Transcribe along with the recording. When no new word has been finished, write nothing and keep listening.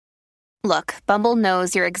Look, Bumble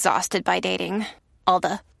knows you're exhausted by dating. All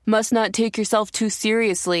the must not take yourself too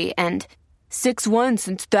seriously and 6'1"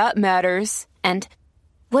 since that matters. And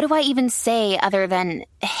what do I even say other than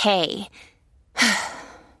hey?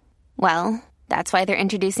 Well, that's why they're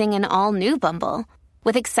introducing an all-new Bumble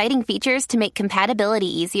with exciting features to make compatibility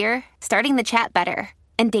easier, starting the chat better,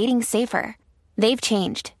 and dating safer. They've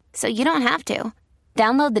changed, so you don't have to.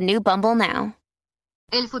 Download the new Bumble now.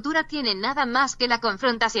 El futuro tiene nada más que la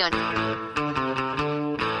confrontación.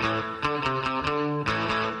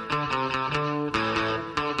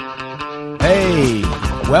 Hey,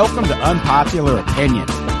 welcome to Unpopular Opinion.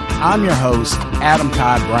 I'm your host, Adam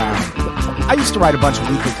Todd Brown. I used to write a bunch of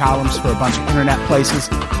weekly columns for a bunch of internet places,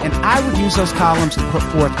 and I would use those columns to put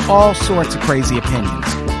forth all sorts of crazy opinions.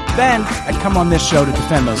 Then, I'd come on this show to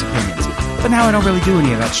defend those opinions. But now I don't really do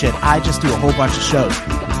any of that shit. I just do a whole bunch of shows.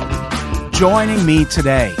 Joining me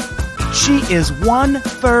today, she is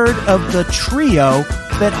 1/3 of the trio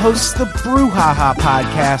that hosts the Brouhaha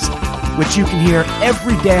podcast, which you can hear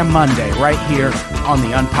every damn Monday right here on the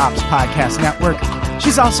Unpops Podcast Network.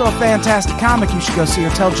 She's also a fantastic comic. You should go see her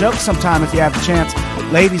tell jokes sometime if you have the chance.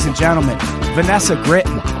 Ladies and gentlemen, Vanessa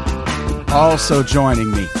Gritton, also joining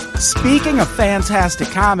me. Speaking of fantastic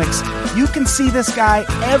comics, you can see this guy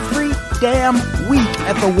every damn week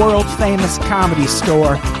at the world-famous Comedy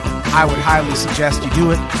Store. I would highly suggest you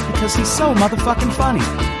do it because he's so motherfucking funny.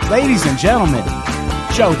 Ladies and gentlemen,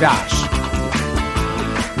 Joe Dosh.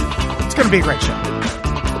 It's going to be a great show.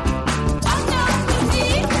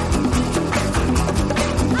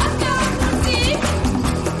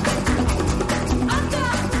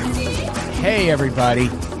 Hey, everybody.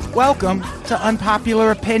 Welcome to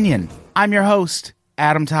Unpopular Opinion. I'm your host,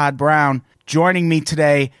 Adam Todd Brown. Joining me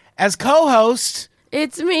today as co-host...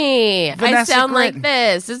 It's me. Vanessa I sound Gritton. like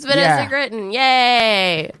this. It's Vanessa Gritton.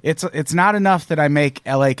 Yay. It's not enough that I make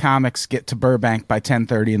LA comics get to Burbank by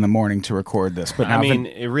 10:30 in the morning to record this. But now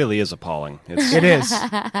it really is appalling. It is.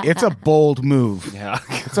 It's a bold move. Yeah.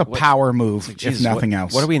 It's a power move, if nothing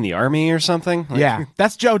else. What are we, in the army or something? Yeah.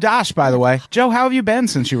 That's Joe Dosh, by the way. Joe, how have you been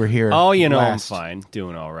since you were here? Oh, I'm last? fine.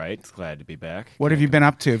 Doing all right. Glad to be back. What have you been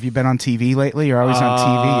up to? Have you been on TV lately? You're always on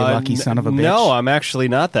TV, you lucky son of a bitch. No, I'm actually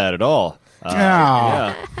not that at all.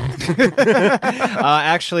 Yeah.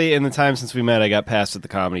 Actually, in the time since we met, I got passed at the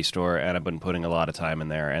Comedy Store, and I've been putting a lot of time in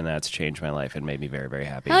there, and that's changed my life and made me very, very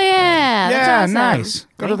happy. Oh, yeah. Yeah, That's awesome. nice.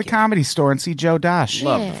 Go to the Comedy Store and see Joe Dosh.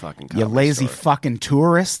 Love the fucking Comedy You lazy Store. fucking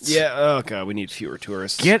tourists. Yeah, oh god, we need fewer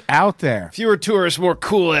tourists. Get out there. Fewer tourists, more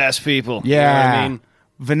cool-ass people. Yeah. You know what I mean?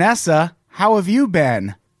 Vanessa, how have you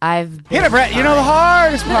been? I've Hit it, Brett. You know, the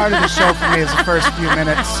hardest part of the show for me is the first few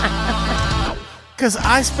minutes. Because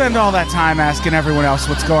I spend all that time asking everyone else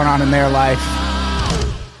what's going on in their life,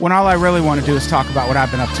 when all I really want to do is talk about what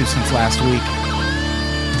I've been up to since last week.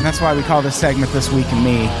 And that's why we call this segment This Week in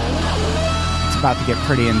Me. It's about to get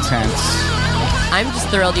pretty intense. I'm just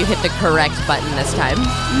thrilled you hit the correct button this time.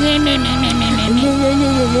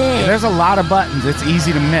 There's a lot of buttons. It's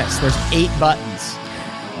easy to miss. There's 8 buttons.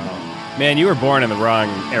 Man, you were born in the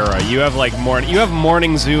wrong era. You have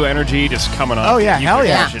morning zoo energy just coming on. Oh, yeah. You Hell could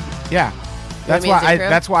yeah. imagine. Yeah. That's want me why to Zoo Crew?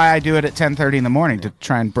 that's why I do it at 10:30 in the morning, to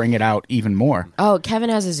try and bring it out even more. Oh,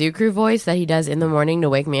 Kevin has a Zoo Crew voice that he does in the morning to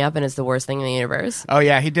wake me up, and it's the worst thing in the universe. Oh,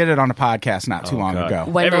 yeah. He did it on a podcast not too long God. ago.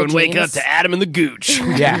 Wendell Everyone wake Jeans. up to Adam and the Gooch.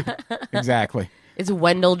 Yeah. Exactly. It's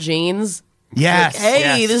Wendell Jeans. Yes. Like,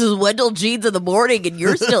 hey, yes. this is Wendell Jeans in the morning, and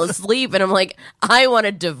you're still asleep. And I'm like, I want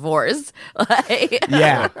a divorce. Like,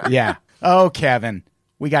 Yeah. Oh, Kevin.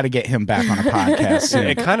 We got to get him back on a podcast soon.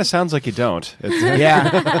 It kind of sounds like you don't.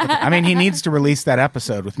 Yeah. I mean, he needs to release that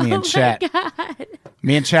episode with me and Chet. God.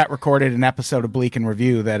 Me and Chet recorded an episode of Bleak and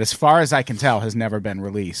Review that, as far as I can tell, has never been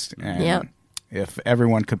released. And Yep. if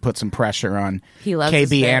everyone could put some pressure on He loves this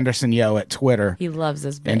KB bit. Anderson Yo at Twitter. He loves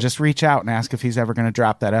this bit. And just reach out and ask if he's ever going to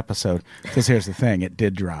drop that episode. Because here's the thing, it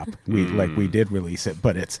did drop. We did release it,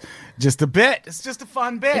 but it's just a bit. It's just a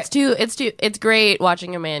fun bit. It's great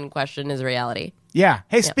watching a man question his reality. Yeah.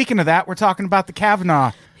 Hey, speaking of that, we're talking about the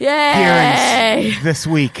Kavanaugh Yay! hearings this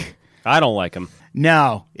week. I don't like him.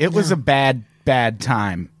 No, it was a bad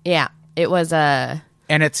time. Yeah, it was a...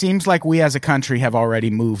 And it seems like we as a country have already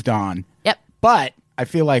moved on. Yep. But I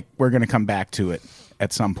feel like we're going to come back to it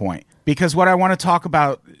at some point. Because what I want to talk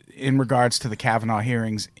about in regards to the Kavanaugh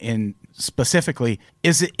hearings in specifically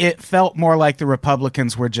is it felt more like the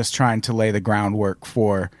Republicans were just trying to lay the groundwork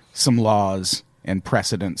for some laws and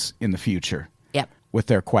precedents in the future. Yep. With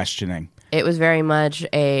their questioning. It was very much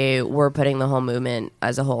we're putting the whole movement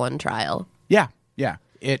as a whole on trial. Yeah.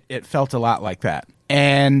 It felt a lot like that.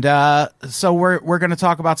 And so we're going to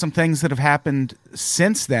talk about some things that have happened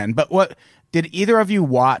since then. But Did either of you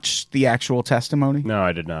watch the actual testimony? No,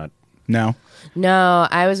 I did not. No? No,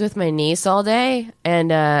 I was with my niece all day and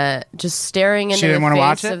just staring into didn't the wanna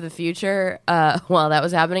watch face it? of the future while that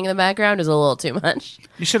was happening in the background was a little too much.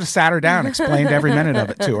 You should have sat her down, explained every minute of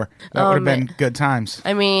it to her. That would have been good times.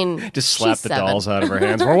 I mean, Just slap she's the 7. dolls out of her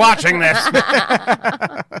hands. We're watching this.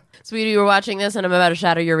 Sweetie, you were watching this and I'm about to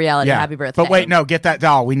shatter your reality. Happy birthday. But wait, no, get that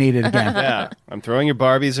doll. We need it again. Yeah, I'm throwing your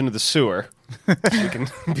Barbies into the sewer. So you can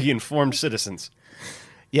be informed citizens.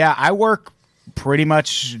 Yeah, I work pretty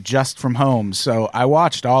much just from home, so I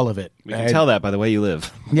watched all of it. We can tell that by the way you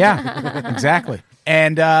live. Yeah, exactly.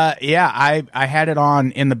 And I had it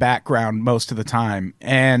on in the background most of the time.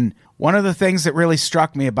 And one of the things that really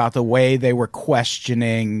struck me about the way they were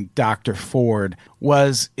questioning Dr. Ford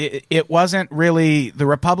was it wasn't really, the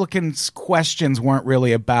Republicans' questions weren't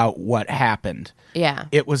really about what happened. Yeah.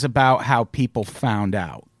 It was about how people found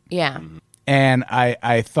out. Yeah. And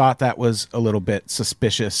I thought that was a little bit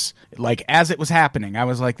suspicious. Like, as it was happening, I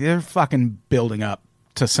was like, they're fucking building up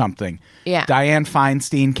to something. Yeah. Dianne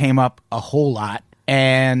Feinstein came up a whole lot.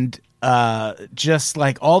 And just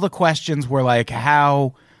like all the questions were like,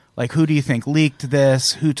 how, like, who do you think leaked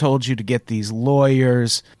this? Who told you to get these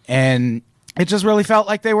lawyers? And it just really felt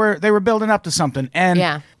like they were building up to something.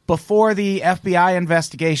 And before the FBI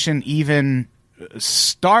investigation even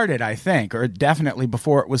started, I think, or definitely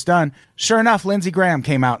before it was done, sure enough, Lindsey Graham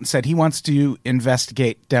came out and said he wants to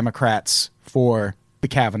investigate Democrats for the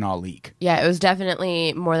Kavanaugh leak. Yeah, it was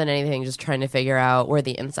definitely more than anything just trying to figure out where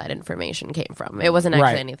the inside information came from. It wasn't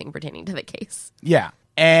actually anything pertaining to the case. Yeah.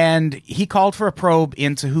 And he called for a probe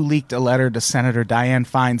into who leaked a letter to Senator Dianne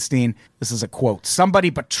Feinstein. This is a quote. "Somebody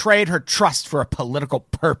betrayed her trust for a political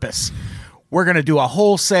purpose. We're going to do a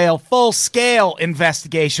wholesale, full-scale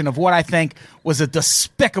investigation of what I think was a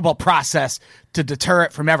despicable process to deter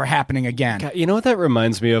it from ever happening again." God, you know what that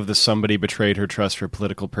reminds me of? The somebody betrayed her trust for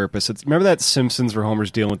political purpose. Remember that Simpsons where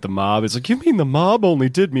Homer's dealing with the mob? It's like, you mean the mob only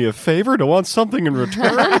did me a favor to want something in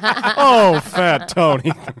return? Oh, fat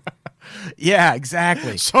Tony. Yeah,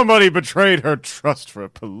 exactly. Somebody betrayed her trust for a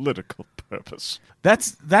political purpose.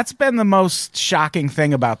 That's been the most shocking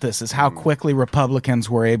thing about this, is how quickly Republicans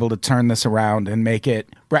were able to turn this around and make it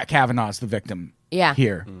Brett Kavanaugh's the victim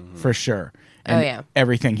here, for sure. And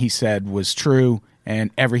everything he said was true,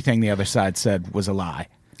 and everything the other side said was a lie.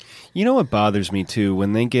 You know what bothers me, too?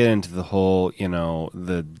 When they get into the whole,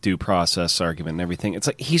 the due process argument and everything, it's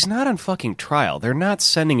like, he's not on fucking trial. They're not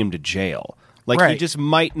sending him to jail. Like, he just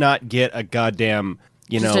might not get a goddamn...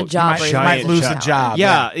 just a job. He might lose a job.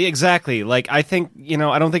 Yeah, exactly. Like, I think,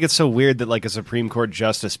 I don't think it's so weird that, like, a Supreme Court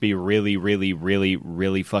justice be really, really, really,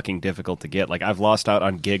 really fucking difficult to get. Like, I've lost out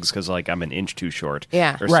on gigs because, like, I'm an inch too short.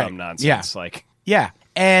 Yeah. Or some nonsense. Yeah.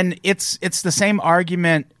 And it's the same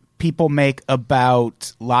argument people make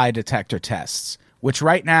about lie detector tests, which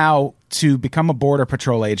right now, to become a Border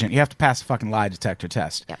Patrol agent, you have to pass a fucking lie detector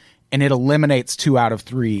test. Yep. And it eliminates 2 out of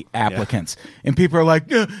 3 applicants. Yeah. And people are like,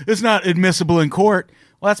 it's not admissible in court.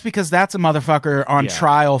 Well, that's because that's a motherfucker on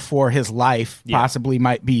trial for his life, possibly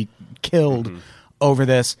might be killed over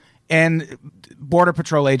this. And Border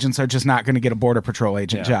Patrol agents are just not going to get a Border Patrol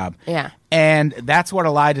agent job. Yeah. And that's what a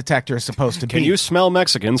lie detector is supposed to be. Can you smell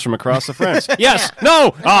Mexicans from across the fence? Yes.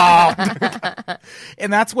 No. Oh.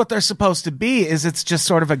 And that's what they're supposed to be, is it's just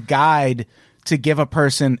sort of a guide to give a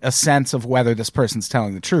person a sense of whether this person's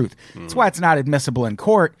telling the truth. That's why it's not admissible in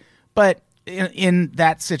court, but in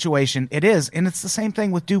that situation, it is. And it's the same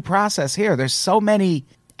thing with due process here. There's so many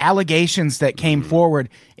allegations that came forward,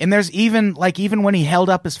 and there's even when he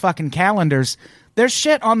held up his fucking calendars, there's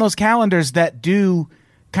shit on those calendars that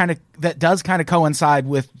does kind of coincide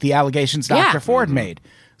with the allegations Dr. Ford made.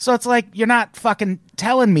 So it's like, you're not fucking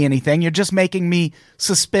telling me anything. You're just making me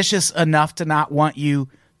suspicious enough to not want you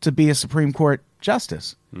to be a Supreme Court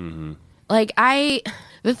justice. Like,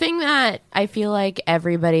 the thing that I feel like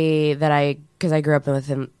everybody because I grew up with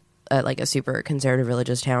him like a super conservative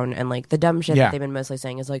religious town, and like the dumb shit that they've been mostly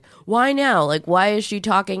saying is like, why now? Like, why is she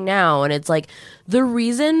talking now? And it's like, the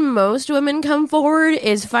reason most women come forward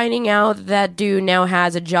is finding out that dude now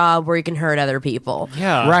has a job where he can hurt other people.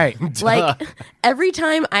 Yeah. Right. Like, every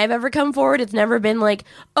time I've ever come forward, it's never been like,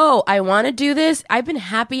 oh, I want to do this. I've been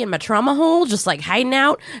happy in my trauma hole, just like hiding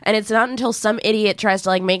out. And it's not until some idiot tries to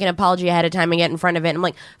like make an apology ahead of time and get in front of it. And I'm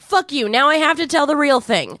like, fuck you. Now I have to tell the real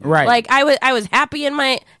thing. Right. Like, I was happy in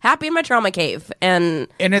my trauma cave, and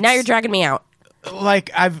now you're dragging me out.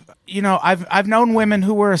 Like, I've known women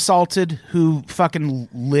who were assaulted who fucking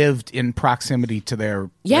lived in proximity to their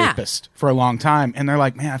rapist for a long time, and they're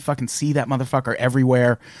like, man, I fucking see that motherfucker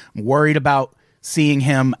everywhere. I'm worried about seeing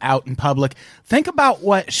him out in public. Think about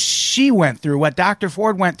what she went through, what Dr.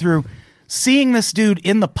 Ford went through, seeing this dude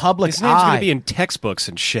in the public His name's eye. going to be in textbooks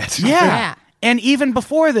and shit. Yeah. And even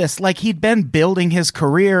before this, like, he'd been building his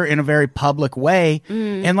career in a very public way.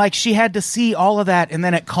 And, like, she had to see all of that. And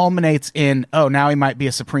then it culminates in, oh, now he might be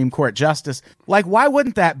a Supreme Court justice. Like, why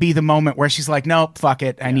wouldn't that be the moment where she's like, nope, fuck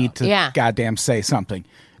it. I need to goddamn say something.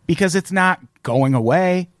 Because it's not going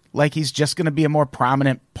away. Like, he's just going to be a more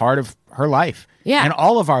prominent part of her life. Yeah. And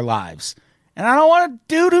all of our lives. And I don't want a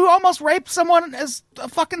dude who almost raped someone as a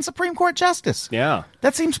fucking Supreme Court justice. Yeah.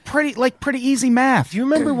 That seems pretty easy math. Do you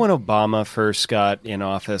remember when Obama first got in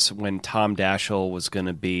office, when Tom Daschle was going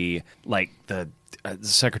to be like the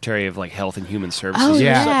Secretary of like Health and Human Services? Oh,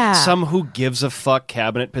 yeah. Some who gives a fuck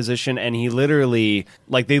cabinet position, and he literally,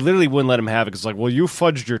 like, they literally wouldn't let him have it because, like, well, you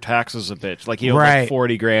fudged your taxes a bit. Like, he owed like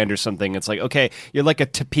 40 grand or something. It's like, okay, you're like a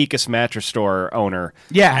Topeka's mattress store owner.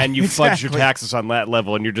 Yeah, and you fudged your taxes on that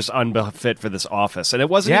level, and you're just unfit for this office. And it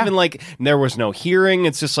wasn't even like there was no hearing.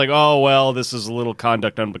 It's just like, oh, well, this is a little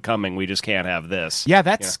conduct unbecoming. We just can't have this. Yeah,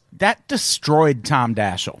 that destroyed Tom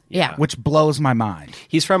Daschle. Yeah. Which blows my mind.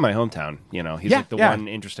 He's from my hometown. You know, he's like the one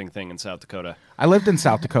interesting thing in South Dakota. I lived in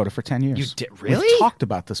South Dakota for 10 years. You did? Really? We've talked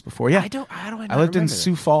about this before. Yeah. I lived in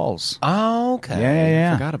Sioux Falls. Oh, okay.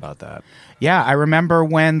 Yeah. I forgot about that. Yeah, I remember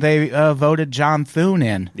when they voted John Thune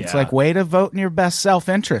in. It's like, way to vote in your best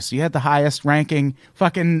self-interest. You had the highest ranking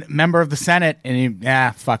fucking member of the Senate, and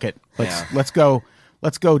fuck it. Let's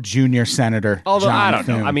go junior senator. Although, John I don't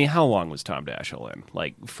Thune. know. I mean, how long was Tom Daschle in?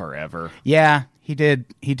 Like, forever? Yeah, he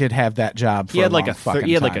did have that job for He had like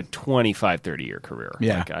a 25, 30-year career.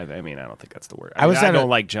 Yeah. Like, I mean, I don't think that's the worst. I don't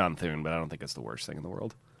like John Thune, but I don't think it's the worst thing in the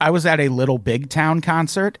world. I was at a Little Big Town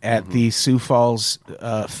concert at the Sioux Falls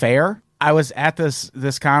Fair. I was at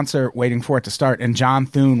this concert waiting for it to start, and John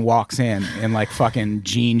Thune walks in like fucking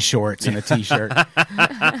jean shorts and a t-shirt.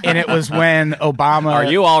 And it was when Obama... Are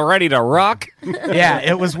you all ready to rock? Yeah,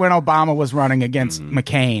 it was when Obama was running against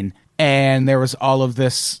McCain, and there was all of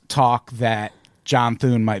this talk that John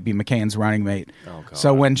Thune might be McCain's running mate. Oh, God.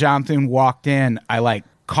 So when John Thune walked in, I like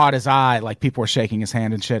caught his eye, like people were shaking his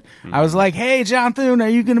hand and shit. I was like, "Hey, John Thune, are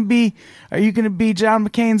you gonna be John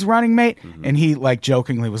McCain's running mate?" And he like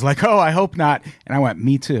jokingly was like, "Oh, I hope not." And I went,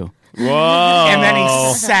 "Me too." Whoa! And then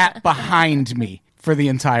he sat behind me for the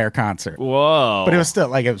entire concert. Whoa! But it was still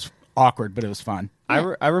like, it was awkward, but it was fun.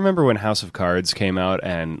 I remember when House of Cards came out,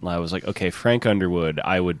 and I was like, okay, Frank Underwood,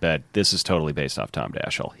 I would bet this is totally based off Tom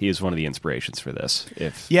Daschle. He is one of the inspirations for this.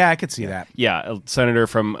 Yeah, I could see that. Yeah, a senator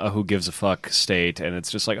from a who gives a fuck state, and it's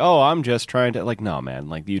just like, oh, I'm just trying to, like, no, man,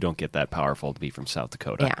 like, you don't get that powerful to be from South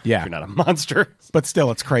Dakota. Yeah. You're not a monster. But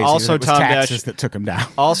still, it's crazy. Also, that it was Tom taxes that took him down.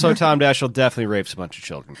 Also, Tom Daschle definitely rapes a bunch of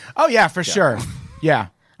children. Oh, yeah, for sure. Yeah.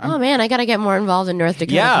 Oh man, I got to get more involved in North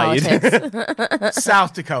Dakota politics.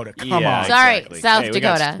 South Dakota, come on. Sorry, exactly. South Hey,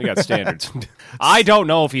 Dakota. We got standards. I don't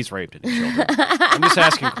know if he's raped any children. I'm just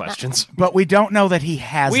asking questions. But we don't know that he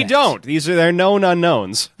has. We don't. They're known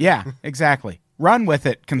unknowns. Yeah, exactly. Run with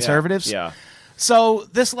it, conservatives. Yeah. So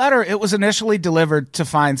this letter, it was initially delivered to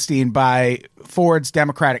Feinstein by Ford's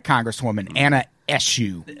Democratic Congresswoman, Anna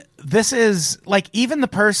Eshoo. This is, like, even the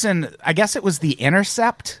person, I guess it was The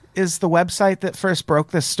Intercept is the website that first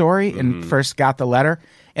broke this story and first got the letter.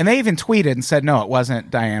 And they even tweeted and said, no, it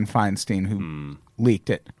wasn't Dianne Feinstein who leaked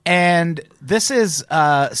it. And this is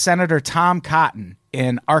Senator Tom Cotton,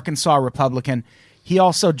 an Arkansas Republican. He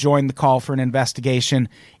also joined the call for an investigation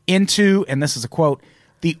into, and this is a quote,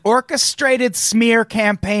 the orchestrated smear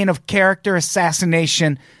campaign of character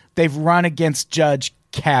assassination they've run against Judge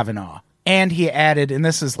Kavanaugh. And he added, and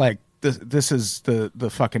this is like, this is the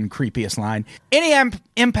fucking creepiest line, any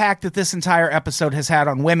impact that this entire episode has had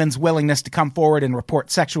on women's willingness to come forward and report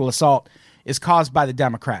sexual assault is caused by the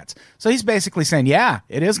Democrats. So he's basically saying, yeah,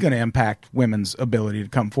 it is going to impact women's ability to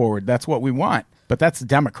come forward. That's what we want. But that's the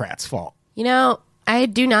Democrats' fault. You know, I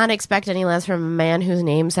do not expect any less from a man whose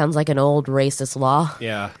name sounds like an old racist law.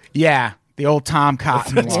 Yeah. Yeah, the old Tom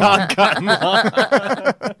Cotton law. Tom Cotton law.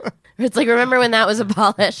 It's like, remember when that was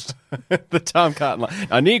abolished? The Tom Cotton law.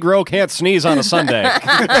 A Negro can't sneeze on a Sunday.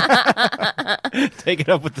 Take it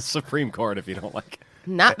up with the Supreme Court if you don't like it.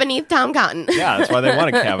 Not beneath Tom Cotton. Yeah, that's why they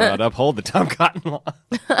wanted Kavanaugh to uphold the Tom Cotton law.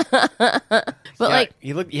 But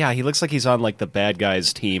he looks like he's on like the bad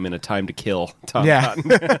guys team in A Time to Kill. Tom Yeah.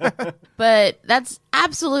 Cotton. But that's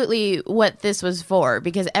absolutely what this was for,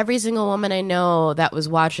 because every single woman I know that was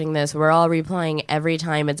watching this, we're all replaying every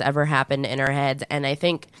time it's ever happened in our heads. And I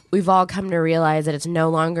think we've all come to realize that it's no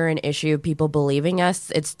longer an issue of people believing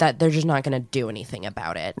us. It's that they're just not going to do anything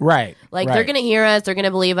about it. Right. Like, right. they're going to hear us. They're going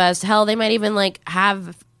to believe us. Hell, they might even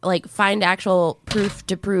find actual proof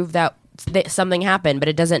to prove that something happened, but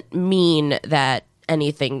it doesn't mean that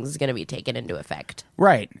anything's going to be taken into effect.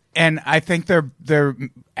 Right. And I think they're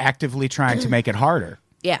actively trying to make it harder.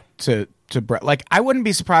 Yeah. Like, I wouldn't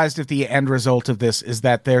be surprised if the end result of this is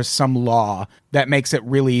that there's some law that makes it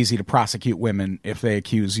really easy to prosecute women if they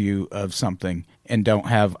accuse you of something and don't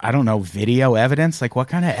have, I don't know, video evidence. Like, what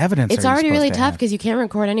kind of evidence? It's already really tough because you can't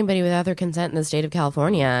record anybody without their consent in the state of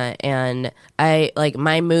California. And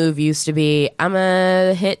my move used to be, I'm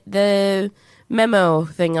gonna hit the memo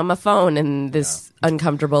thing on my phone in this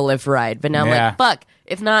uncomfortable Lyft ride. But now I'm like, fuck.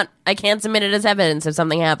 If not, I can't submit it as evidence if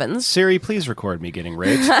something happens. Siri, please record me getting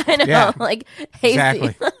raped. I know. Yeah. Like, hey,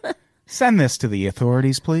 exactly. Send this to the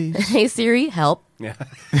authorities, please. Hey, Siri, help. Yeah.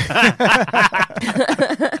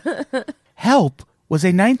 Help was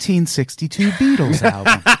a 1962 Beatles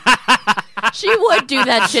album. She would do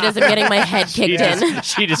that shit as I'm getting my head kicked in.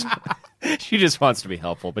 She just wants to be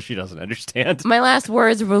helpful, but she doesn't understand. My last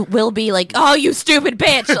words will be like, "Oh, you stupid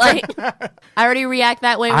bitch!" Like, I already react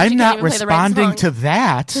that way. When I'm she not can't even play responding the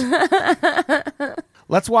right song. to that.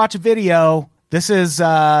 Let's watch a video. This is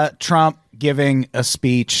Trump giving a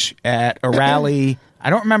speech at a rally. I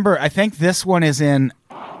don't remember. I think this one is in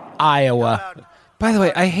Iowa. By the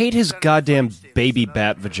way, I hate his goddamn baby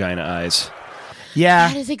bat vagina eyes. Yeah.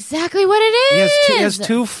 That is exactly what it is. He has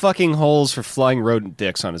two fucking holes for flying rodent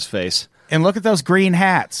dicks on his face. And look at those green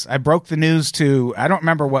hats. I broke the news to, I don't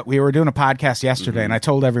remember what, we were doing a podcast yesterday, and I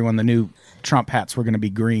told everyone the new Trump hats were going to be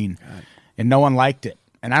green. God. And no one liked it.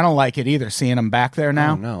 And I don't like it either, seeing them back there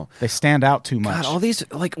now. Oh, no. They stand out too much. God, all these,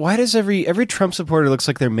 like, why does every Trump supporter looks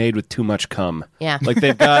like they're made with too much cum? Yeah. Like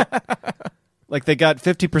they've got... Like they got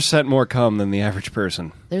 50% more cum than the average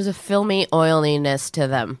person. There's a filmy oiliness to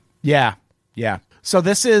them. Yeah, yeah. So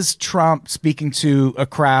this is Trump speaking to a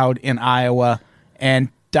crowd in Iowa, and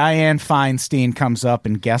Dianne Feinstein comes up,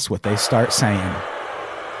 and guess what they start saying?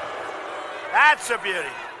 That's a beauty.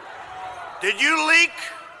 Did you leak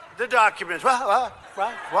the documents? What?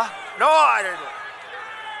 No, I didn't.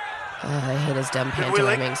 I hate his dumb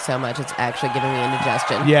pantomiming so much. It's actually giving me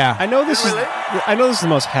indigestion. Yeah. I know this is the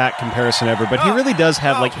most hack comparison ever, but he really does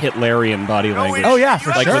have like Hitlerian body language. Oh yeah, for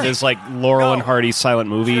like sure. with his like Laurel and Hardy silent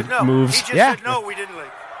movie moves. He just said, no, we didn't leak.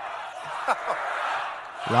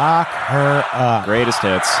 Lock her up. Greatest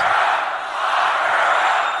hits.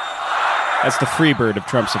 That's the Freebird of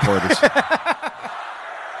Trump supporters.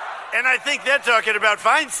 And I think they're talking about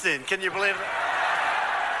Feinstein. Can you believe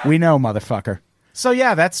it? We know, motherfucker. So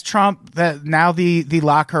yeah, that's Trump. That now the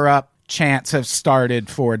lock her up chants have started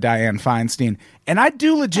for Dianne Feinstein, and I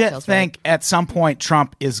do legit think at some point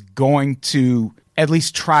Trump is going to at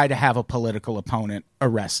least try to have a political opponent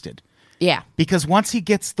arrested. Yeah, because once he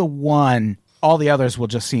gets the one, all the others will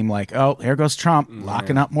just seem like, oh, here goes Trump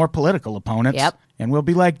locking up more political opponents. Yep, and we'll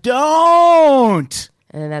be like, don't.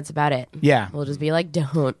 And then that's about it. Yeah. We'll just be like,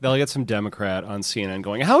 don't. They'll get some Democrat on CNN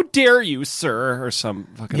going, how dare you, sir, or some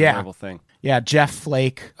fucking horrible thing. Yeah, Jeff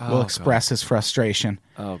Flake will express his frustration.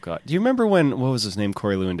 Oh, God. Do you remember when, what was his name,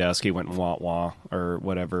 Corey Lewandowski went wah-wah or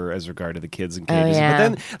whatever as regard to the kids in cages? Oh, yeah. But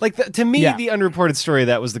then, like, to me, the unreported story,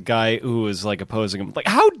 that was the guy who was, like, opposing him. Like,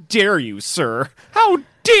 how dare you, sir? How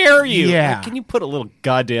dare you? Yeah. Like, can you put a little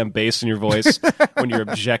goddamn bass in your voice when you're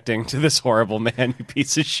objecting to this horrible man, you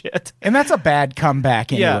piece of shit? And that's a bad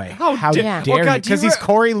comeback anyway. Yeah. How dare you? Because he's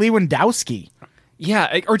Corey Lewandowski.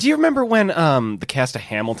 Yeah, or do you remember when the cast of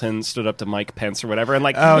Hamilton stood up to Mike Pence or whatever and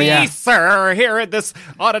like, sir, here at this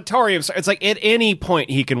auditorium, sir. It's like at any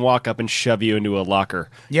point he can walk up and shove you into a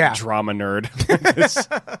locker. Yeah. Drama nerd.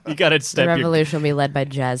 You got to step The revolution will be led by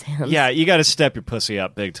jazz hands. Yeah, you got to step your pussy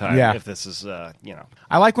up big time if this is,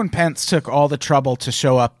 I like when Pence took all the trouble to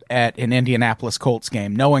show up at an Indianapolis Colts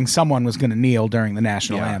game, knowing someone was going to kneel during the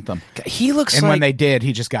national anthem. He looks and like... when they did,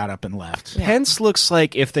 he just got up and left. Pence looks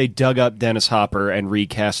like if they dug up Dennis Hopper and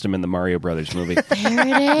recast him in the Mario Brothers movie. There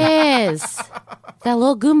it is. That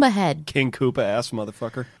little Goomba head. King Koopa ass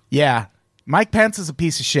motherfucker. Yeah. Mike Pence is a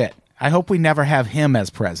piece of shit. I hope we never have him as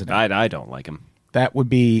president. I don't like him. That would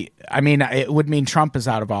be, I mean, it would mean Trump is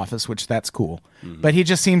out of office, which that's cool. But he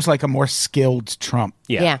just seems like a more skilled Trump.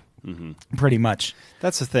 Yeah. Pretty much.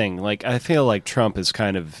 That's the thing. Like, I feel like Trump is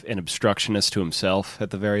kind of an obstructionist to himself at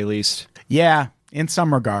the very least. Yeah, in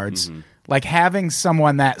some regards. Like having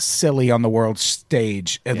someone that silly on the world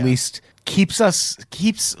stage at least keeps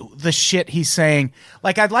the shit he's saying.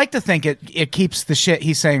 Like, I'd like to think it keeps the shit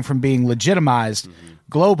he's saying from being legitimized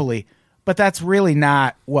globally, but that's really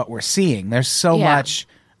not what we're seeing. There's so much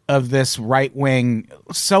of this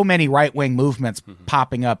so many right-wing movements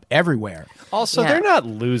popping up everywhere. Also, they're not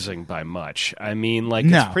losing by much. I mean, like,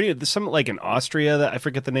 No. it's pretty, some, like in Austria, that I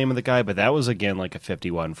forget the name of the guy, but that was, again, like a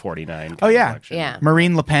 51-49. Oh, yeah. Yeah.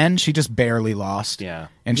 Marine Le Pen, she just barely lost. Yeah.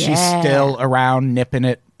 And she's still around nipping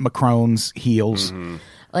at Macron's heels.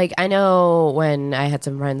 Like, I know when I had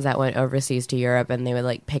some friends that went overseas to Europe and they would,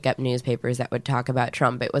 like, pick up newspapers that would talk about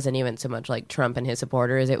Trump, it wasn't even so much, like, Trump and his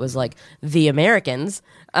supporters. It was, like, the Americans.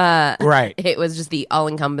 Right. It was just the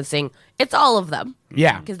all-encompassing, it's all of them.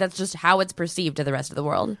 Yeah. Because that's just how it's perceived to the rest of the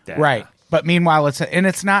world. Right. But meanwhile,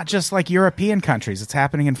 it's not just like European countries. It's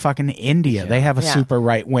happening in fucking India. They have a super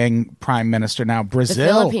right-wing prime minister now. The Brazil.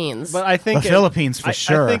 Philippines. But I think The Philippines, for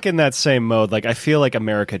sure. I think in that same mode, like, I feel like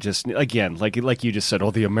America just, again, like you just said,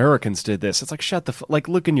 oh, the Americans did this. It's like, shut the like,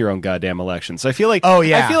 look in your own goddamn elections. I feel like,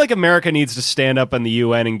 I feel like America needs to stand up in the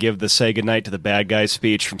UN and give the say goodnight to the bad guy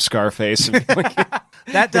speech from Scarface. And be like,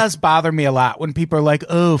 That does bother me a lot when people are like,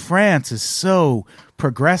 oh, France is so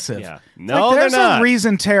progressive. Yeah. It's No, like, there's they're not. a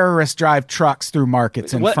reason terrorists drive trucks through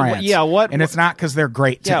markets in France. And it's not because they're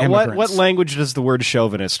great to immigrants. what language does the word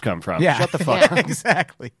chauvinist come from? Yeah. Shut the fuck up.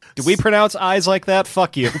 Exactly. Do we pronounce eyes like that?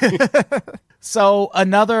 Fuck you. So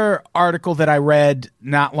another article that I read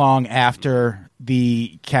not long after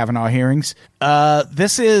the Kavanaugh hearings,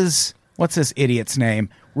 this is, what's this idiot's name?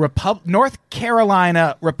 North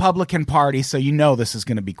Carolina Republican Party, so you know this is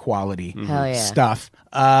going to be quality Hell yeah. stuff.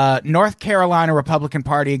 North Carolina Republican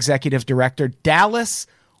Party Executive Director Dallas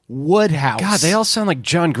Woodhouse. God, they all sound like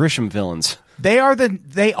John Grisham villains. They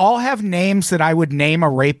all have names that I would name a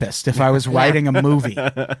rapist if I was writing a movie.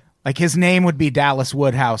 Like, his name would be Dallas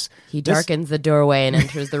Woodhouse. He darkens the doorway and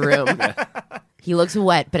enters the room. He looks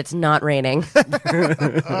wet, but it's not raining.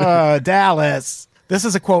 Dallas. This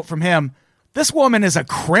is a quote from him. This woman is a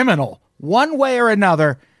criminal. One way or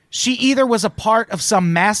another, she either was a part of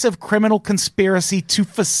some massive criminal conspiracy to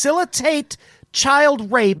facilitate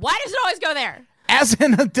child rape Why does it always go there? as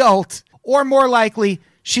an adult, or more likely,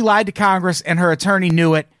 she lied to Congress and her attorney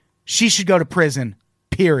knew it. She should go to prison,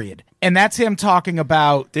 period. And that's him talking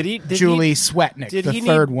about Julie Swetnick, the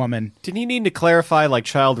third woman. Did he need to clarify, like,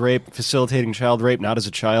 child rape, facilitating child rape, not as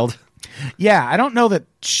a child? Yeah, I don't know that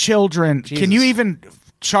children... Jesus. Can you even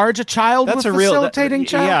charge a child with facilitating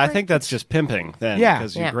child Yeah, I rape? think that's just pimping then, Yeah.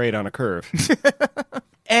 because you're great on a curve.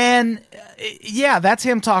 And yeah, that's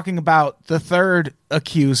him talking about the third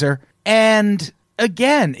accuser. And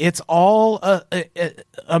again, it's all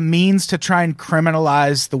a means to try and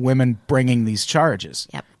criminalize the women bringing these charges.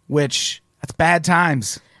 Yep. Which, that's bad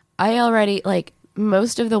times. I already, like,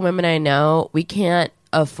 most of the women I know, we can't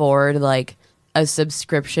afford, like, a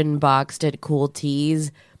subscription box at Cool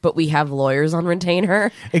Teas, but we have lawyers on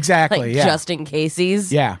retainer. Exactly, like, yeah. just in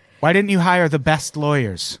cases. Yeah. Why didn't you hire the best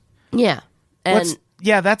lawyers? Yeah. And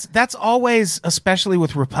That's always, especially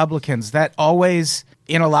with Republicans, that always,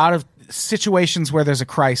 in a lot of situations where there's a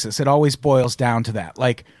crisis, it always boils down to that.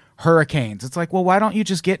 Like hurricanes. It's like, well, why don't you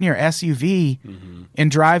just get in your SUV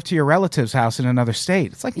and drive to your relative's house in another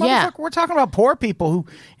state? It's like, motherfucker, we're talking about poor people who,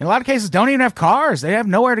 in a lot of cases, don't even have cars. They have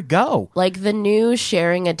nowhere to go. like, the new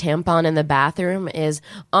sharing a tampon in the bathroom is,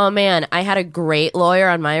 oh man, I had a great lawyer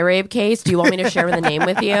on my rape case. Do you want me to share the name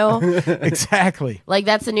with you? Exactly. Like,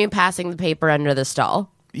 that's the new passing the paper under the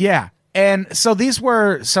stall. Yeah. And so these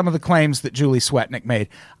were some of the claims that Julie Swetnick made.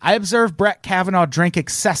 I observed Brett Kavanaugh drink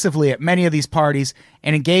excessively at many of these parties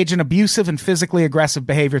and engage in abusive and physically aggressive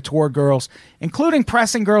behavior toward girls, including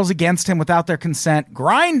pressing girls against him without their consent,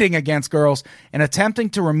 grinding against girls, and attempting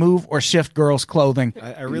to remove or shift girls' clothing.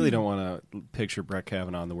 I really don't want to picture Brett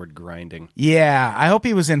Kavanaugh on the word grinding. Yeah, I hope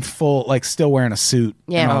he was in full, like, still wearing a suit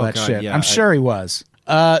and all that God, shit. yeah, I'm sure he was.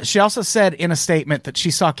 She also said in a statement that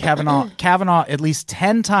she saw Kavanaugh at least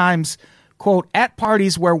 10 times, quote, at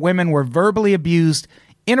parties where women were verbally abused,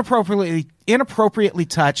 inappropriately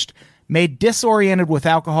touched, made disoriented with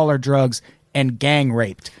alcohol or drugs, and gang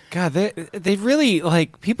raped. God, they really,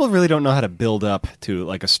 like, people really don't know how to build up to,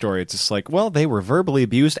 like, a story. It's just like, well, they were verbally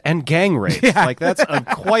abused and gang raped. Yeah. Like, that's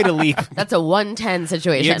quite a leap. That's a 110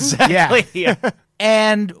 situation. Exactly. Yeah.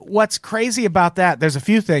 And what's crazy about that, there's a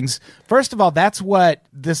few things. First of all, that's what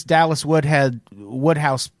this Dallas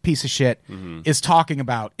Woodhouse piece of shit is talking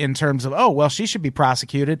about in terms of, oh, well, she should be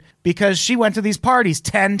prosecuted because she went to these parties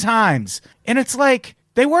 10 times. And it's like,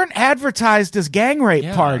 they weren't advertised as gang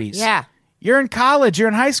rape parties. Yeah. You're in college, you're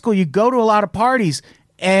in high school, you go to a lot of parties,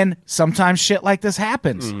 and sometimes shit like this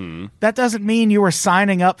happens. That doesn't mean you were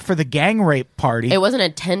signing up for the gang rape party. It wasn't a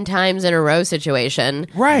 10 times in a row situation.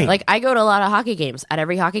 Right. Like, I go to a lot of hockey games. At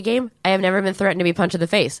every hockey game, I have never been threatened to be punched in the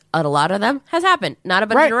face. At a lot of them has happened. Not a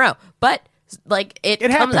bunch in a row. But, like, it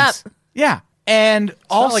comes happens. up. Yeah. And It's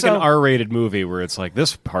also, not like an R-rated movie where it's like,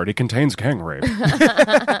 this party contains gang rape.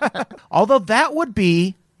 although that would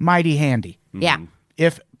be mighty handy. Yeah.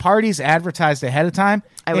 If parties advertised ahead of time,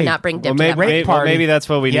 I would not bring dip to that rape party. maybe that's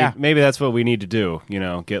what we Yeah. need. Maybe that's what we need to do.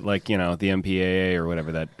 Get like the MPAA or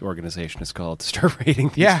whatever that organization is called to start rating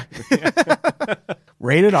these. Yeah.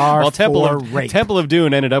 Rated R Well, for rape. Temple of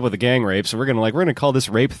Doom ended up with a gang rape, so we're gonna call this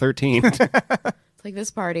Rape 13. It's like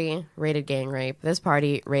this party rated gang rape. This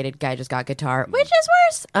party rated guy just got guitar. Which is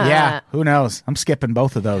worse? Yeah, who knows? I'm skipping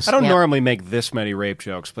both of those. I don't Yeah. normally make this many rape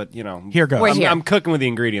jokes, but Here goes. We're here. I'm cooking with the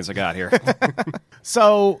ingredients I got here.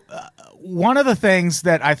 So, one of the things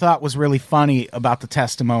that I thought was really funny about the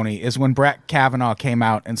testimony is when Brett Kavanaugh came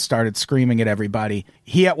out and started screaming at everybody.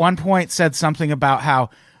 He at one point said something about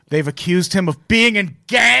how they've accused him of being in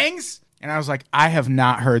gangs. And I was like, I have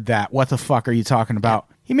not heard that. What the fuck are you talking about?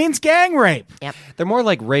 He means gang rape. Yep. They're more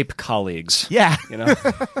like rape colleagues. Yeah.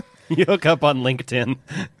 You hook up on LinkedIn.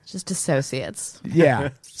 Just associates. Yeah.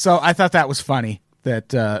 So I thought that was funny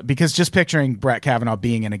that because just picturing Brett Kavanaugh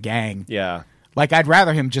being in a gang. Yeah. Like, I'd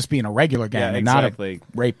rather him just be in a regular gang Yeah, and exactly. not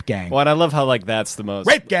a rape gang. Well, and I love how that's the most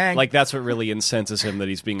Rape gang. Like that's what really incenses him that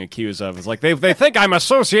he's being accused of. Is like they think I'm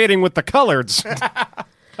associating with the coloreds.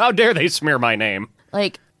 How dare they smear my name?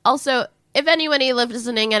 Like, also, if anybody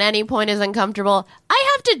listening at any point is uncomfortable,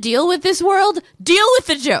 I have to deal with this world. Deal with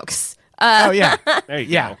the jokes. Oh, yeah. There you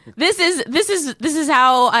Yeah. go. This is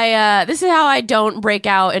how I don't break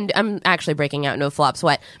out, and I'm actually breaking out no flop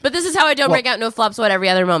sweat. But this is how I don't break out no flop sweat every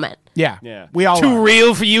other moment. Yeah. Yeah. We all Too are.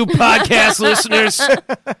 real for you podcast listeners.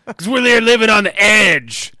 Because we're there living on the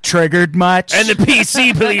edge. Triggered much. And the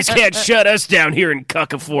PC police can't shut us down here in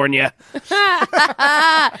California.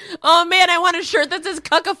 Oh man, I want a shirt that says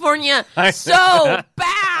California so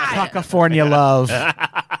bad. California love.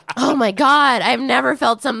 Oh my god, I've never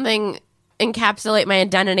felt something encapsulate my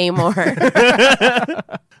identity more.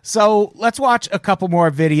 So let's watch a couple more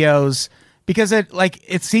videos because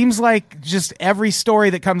it seems like just every story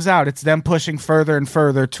that comes out, it's them pushing further and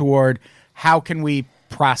further toward how can we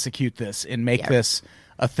prosecute this and make this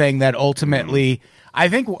a thing that ultimately, I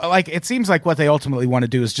think, like, it seems like what they ultimately want to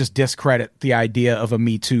do is just discredit the idea of a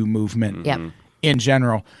Me Too movement. Yep. In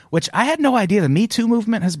general, which I had no idea the Me Too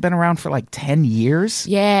movement has been around for like 10 years.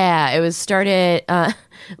 Yeah, it was started,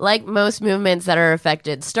 like most movements that are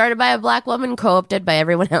affected, started by a black woman, co-opted by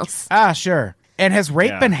everyone else. Ah, sure. And has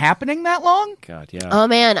rape been happening that long? God, yeah. Oh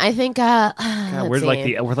man, I think God, let's we're like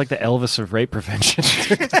see. the Elvis of rape prevention.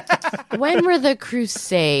 When were the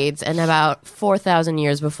Crusades? And about 4,000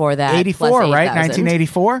 years before that. 84, plus right? 8,000.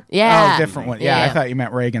 1984? Yeah. Oh, different one. Yeah, Yeah. I thought you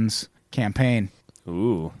meant Reagan's campaign.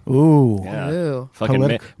 Ooh. Ooh. Yeah. Ooh.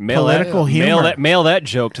 Fucking Political humor. mail that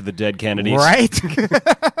joke to the dead Kennedys. Right?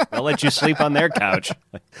 I'll let you sleep on their couch.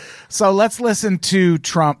 So let's listen to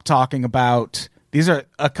Trump talking about, these are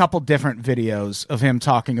a couple different videos of him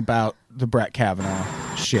talking about the Brett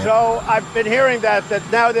Kavanaugh shit. So I've been hearing that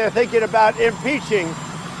now they're thinking about impeaching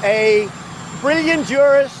a brilliant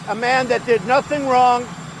jurist, a man that did nothing wrong,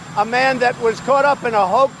 a man that was caught up in a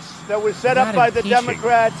hoax that was set up by the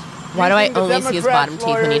Democrats. Why do I using the only see his bottom Democrats'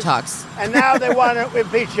 teeth when he lawyers, talks? And now they want to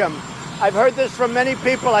impeach him. I've heard this from many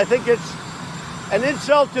people. I think it's an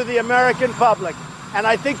insult to the American public. And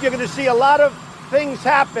I think you're going to see a lot of things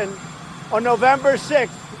happen on November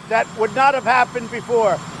 6th that would not have happened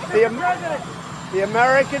before. The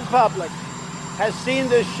American public has seen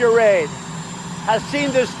this charade, has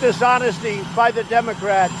seen this dishonesty by the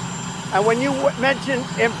Democrats. And when you mention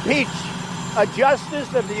impeach a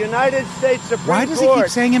justice of the United States Supreme Court. Why does he keep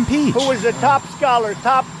saying impeach? Who was a top scholar,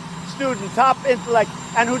 top student, top intellect,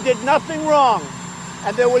 and who did nothing wrong.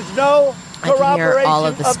 And there was no I can hear corroboration all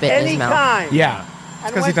of the spit in his any mouth. kind. Yeah. It's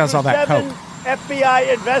And because he went does through all that 7 coke.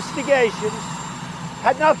 FBI investigations,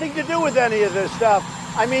 had nothing to do with any of this stuff.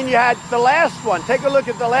 I mean, you had the last one. Take a look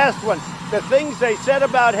at the last one. The things they said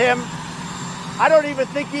about him, I don't even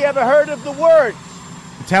think he ever heard of the words.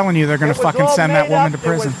 I'm telling you, they're going It to was fucking all send that made woman up, to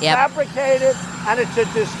prison. It was Yep. fabricated, and it's a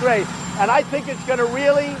disgrace. And I think it's going to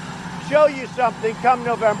really show you something come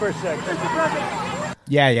November 6th.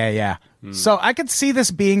 Yeah. So I could see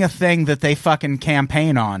this being a thing that they fucking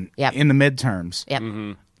campaign on Yep. in the midterms.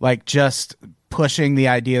 Yep. Like, just pushing the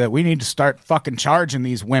idea that we need to start fucking charging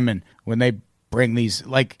these women when they bring these,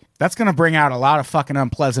 like, that's going to bring out a lot of fucking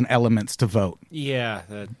unpleasant elements to vote. Yeah.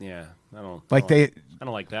 I don't like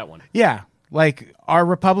that one. Yeah. Like, are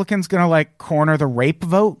Republicans going to, like, corner the rape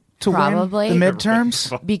vote to Probably. win the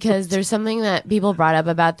midterms? Because there's something that people brought up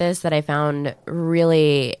about this that I found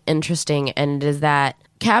really interesting, and it is that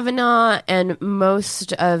Kavanaugh and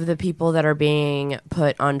most of the people that are being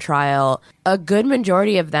put on trial, a good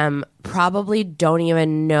majority of them probably don't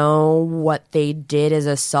even know what they did as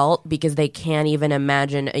assault because they can't even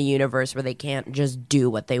imagine a universe where they can't just do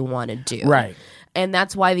what they want to do. Right. And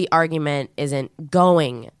that's why the argument isn't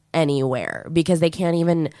going anywhere, because they can't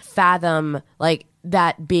even fathom like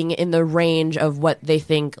that being in the range of what they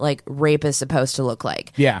think like rape is supposed to look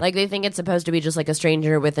like. Yeah. Like they think it's supposed to be just like a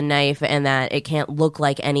stranger with a knife and that it can't look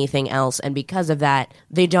like anything else. And because of that,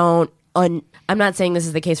 they don't I'm not saying this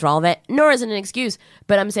is the case for all of it, nor is it an excuse,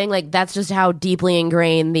 but I'm saying like that's just how deeply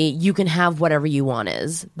ingrained the you can have whatever you want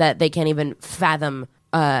is, that they can't even fathom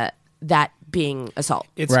that being assault.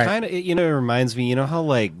 It's kind of, it reminds me, how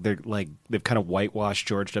like they've kind of whitewashed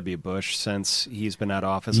George W. Bush since he's been out of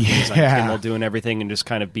office. And he's on Kimmel doing everything and just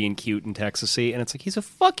kind of being cute and Texas-y, and it's like he's a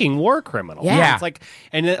fucking war criminal. Yeah. It's like,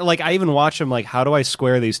 and like I even watch him like, how do I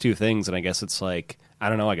square these two things? And I guess it's like, I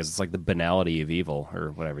don't know. I guess it's like the banality of evil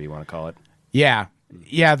or whatever you want to call it. Yeah.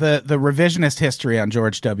 Yeah, the revisionist history on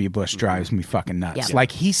George W. Bush drives me fucking nuts. Yeah.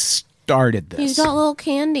 Like, he started this. He's got little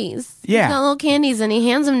candies. Yeah. He's got little candies and he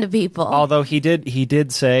hands them to people. Although he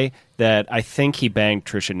did say that I think he banged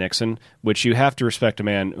Tricia Nixon, which you have to respect a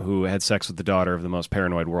man who had sex with the daughter of the most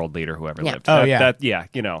paranoid world leader who ever lived. Oh, That's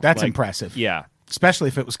like, impressive. Yeah. Especially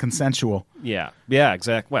if it was consensual. Yeah. Yeah,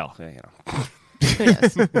 exactly. Well,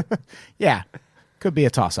 Yeah. Could be a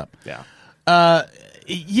toss-up. Yeah.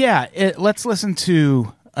 Let's listen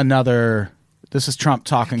to another... This is Trump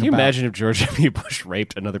talking about... Can you imagine if George W. Bush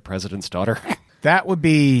raped another president's daughter? That would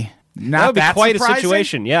be not that would be quite surprising. a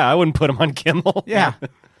situation. Yeah, I wouldn't put him on Kimmel. Yeah.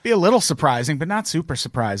 Be a little surprising, but not super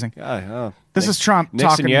surprising. This is Trump Nixon,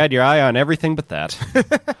 talking... you had your eye on everything but that.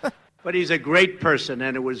 But he's a great person,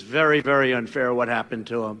 and it was very, very unfair what happened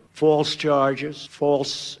to him. False charges,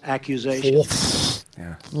 false accusations.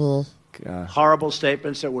 Horrible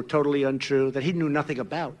statements that were totally untrue, that he knew nothing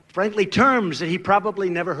about. Frankly, terms that he probably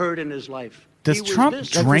never heard in his life. Does Trump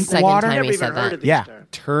drink second water? time Never he even said heard that. of these Yeah. terms.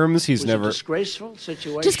 Terms he's It was never... a disgraceful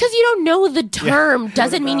situation. Just because you don't know the term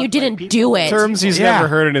doesn't mean you didn't do it. Terms he's never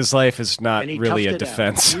heard in his life is not And he really a toughed it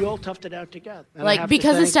defense. out. We all toughed it out together. And I Like, have to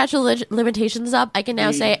because the thank statute of limitations is up, I can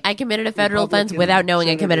now say I committed a federal offense Republican without knowing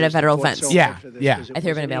I committed a senators federal that fought offense. so Yeah, hard for this, yeah. because it I threw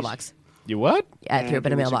it in a wasn't mailbox. You what? Yeah, I threw it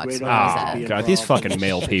in a And it was a mailbox. great when honor I to was, be God, these involved. fucking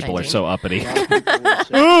male people are so uppity. easy.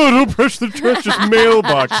 Oh, don't press the precious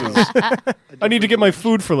mailboxes. I need to get my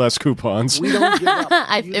food for less coupons. We don't give up.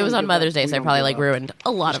 it was on Mother's Day, so I probably like ruined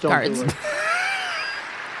a lot of cards.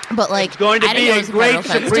 But like, It's going to I be didn't know a it was a great federal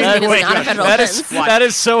offense. Supreme Doesn't mean Court it's not a federal offense. That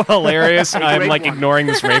is so hilarious. I'm great like one. ignoring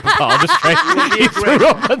this rape apologist. Right? He threw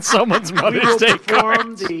up on someone's We Mother's will Day perform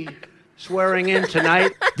cards. the swearing in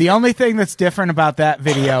tonight. The only thing that's different about that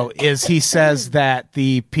video is he says that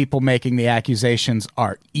the people making the accusations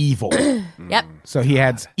are evil. Yep. So he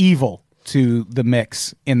adds evil to the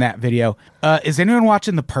mix in that video. Is anyone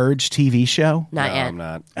watching the Purge TV show? Not No, yet. I'm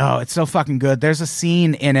not. Oh, it's so fucking good. There's a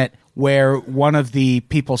scene in it where one of the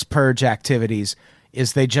people's purge activities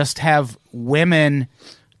is they just have women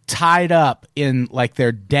tied up in like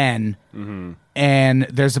their den, and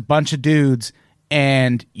there's a bunch of dudes,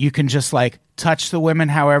 and you can just like touch the women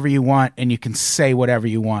however you want, and you can say whatever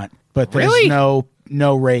you want, but there's Really?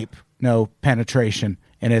 no rape, no penetration,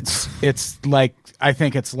 and it's like, I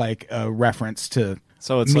think it's like a reference to.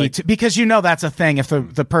 So it's Me like- Too, because that's a thing. If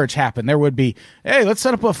the purge happened, there would be, hey, let's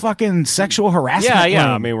set up a fucking sexual harassment Yeah.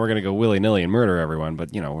 room. I mean, we're going to go willy-nilly and murder everyone, but,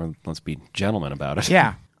 let's be gentlemen about it.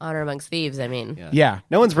 Yeah. Honor amongst thieves, I mean. Yeah.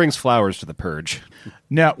 No one brings flowers to the purge.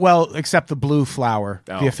 No, well, except the blue flower,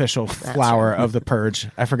 Oh. the official flower of the purge.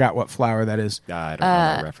 I forgot what flower that is. I don't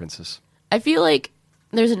know the references. I feel like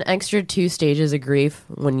there's an extra 2 stages of grief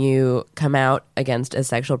when you come out against a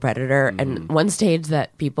sexual predator. And one stage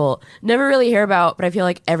that people never really hear about, but I feel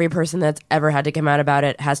like every person that's ever had to come out about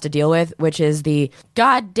it has to deal with, which is the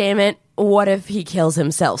God damn it, what if he kills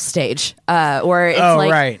himself stage. Where it's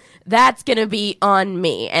right. That's going to be on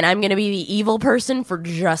me, and I'm going to be the evil person for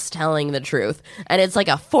just telling the truth. And it's like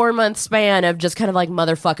a 4-month span of just kind of like,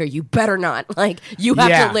 motherfucker, you better not. Like, you have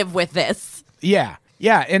Yeah. to live with this. Yeah.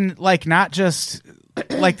 Yeah. And like, not just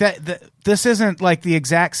like that. This isn't like the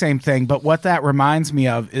exact same thing, but what that reminds me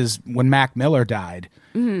of is when Mac Miller died,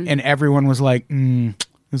 and everyone was like,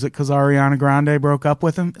 is it because Ariana Grande broke up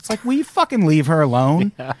with him? It's like, will you fucking leave her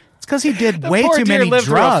alone? It's because he did way Poor too dear many lived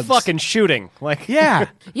through a drugs. fucking shooting. Like, Yeah.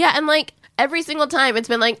 Yeah, and like every single time it's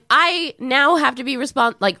been like, I now have to be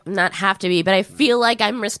not have to be, but I feel like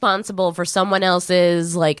I'm responsible for someone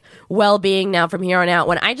else's like well-being now from here on out,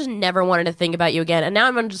 when I just never wanted to think about you again. And now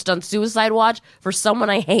I'm just on suicide watch for someone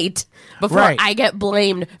I hate before I get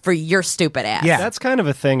blamed for your stupid ass. Yeah, that's kind of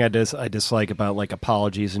a thing I dislike about like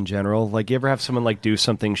apologies in general. Like, you ever have someone like do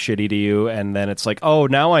something shitty to you, and then it's like, oh,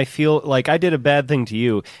 now I feel like I did a bad thing to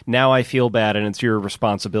you. Now I feel bad, and it's your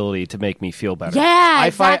responsibility to make me feel better. Yeah,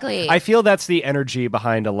 exactly. I feel that's the energy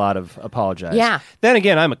behind a lot of apologize. Yeah. Then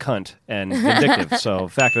again, I'm a cunt and vindictive, so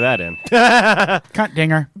factor that in. Cunt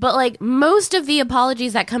dinger. But like most of the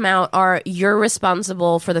apologies that come out are, you're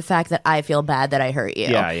responsible for the fact that I feel bad that I hurt you.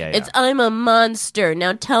 Yeah. It's, I'm a monster.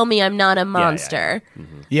 Now tell me I'm not a monster.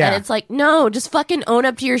 Yeah. And it's like, no, just fucking own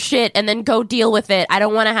up to your shit and then go deal with it. I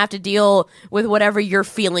don't want to have to deal with whatever your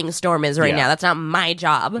feeling storm is right now. That's not my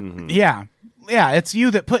job. Yeah. Yeah, it's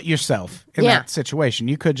you that put yourself in that situation.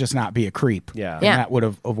 You could just not be a creep. Yeah. And that would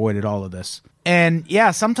have avoided all of this. And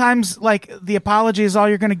yeah, sometimes like the apology is all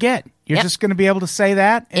you're going to get. You're just going to be able to say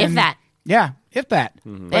that. And, If that. Yeah, if that.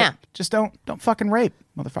 Yeah. Just don't fucking rape,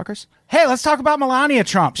 motherfuckers. Hey, let's talk about Melania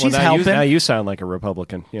Trump. She's helping. Now you sound like a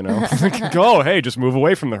Republican, you know? Oh, hey, just move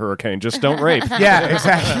away from the hurricane. Just don't rape. Yeah,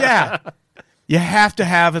 exactly. Yeah. You have to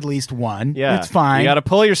have at least one. Yeah. It's fine. You got to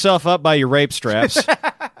pull yourself up by your rape straps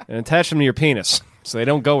and attach them to your penis so they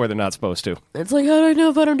don't go where they're not supposed to. It's like, how do I know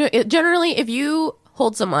if I don't do it? Generally, if you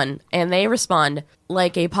hold someone and they respond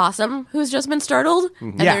like a possum who's just been startled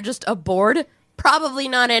and they're just bored, probably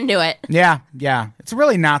not into it. Yeah. It's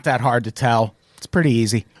really not that hard to tell. It's pretty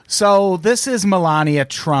easy. So this is Melania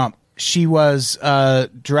Trump. She was,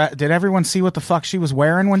 did everyone see what the fuck she was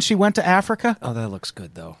wearing when she went to Africa? Oh, that looks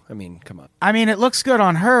good, though. I mean, come on. I mean, it looks good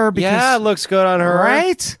on her because... Yeah, it looks good on her.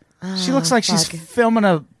 Right? She looks like she's filming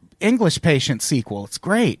a English Patient sequel. It's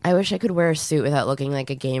great. I wish I could wear a suit without looking like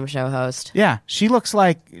a game show host. Yeah, she looks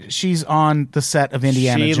like she's on the set of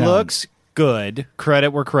Indiana Jones. She looks good. Credit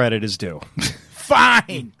where credit is due.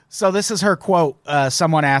 Fine! So this is her quote.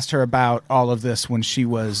 Someone asked her about all of this when she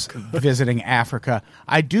was visiting Africa.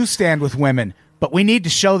 I do stand with women, but we need to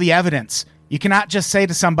show the evidence. You cannot just say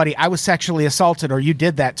to somebody, I was sexually assaulted or you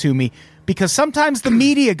did that to me, because sometimes the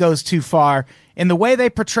media goes too far. In the way they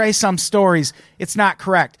portray some stories, it's not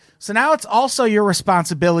correct. So now it's also your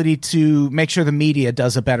responsibility to make sure the media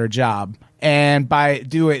does a better job, and by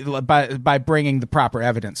bringing the proper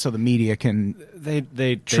evidence so the media can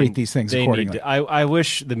treat these things accordingly. I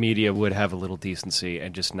wish the media would have a little decency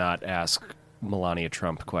and just not ask Melania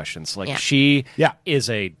Trump questions. Like, she is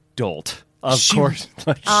a dolt. Of course.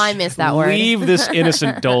 I missed that word. Leave this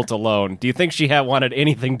innocent dolt alone. Do you think she wanted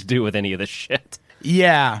anything to do with any of this shit?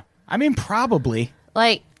 Yeah. I mean, probably.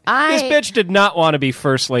 Like, this bitch did not want to be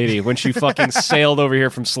first lady when she fucking sailed over here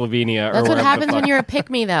from Slovenia. That's what happens when you're a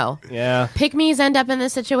pick-me, though. Yeah. Pick-me's end up in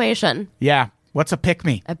this situation. Yeah. What's a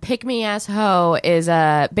pick-me? A pick-me-ass hoe is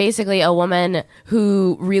basically a woman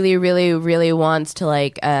who really, really, really wants to,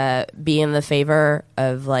 like, be in the favor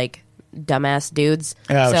of, like, dumbass dudes.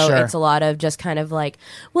 It's a lot of just kind of like,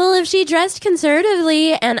 well, if she dressed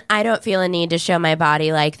conservatively and I don't feel a need to show my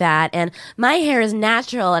body like that and my hair is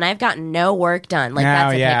natural and I've gotten no work done, like,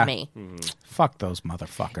 that's a pick-me. Fuck those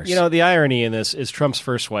motherfuckers. You know, the irony in this is Trump's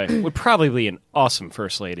first wife would probably be an awesome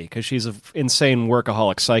first lady because she's an insane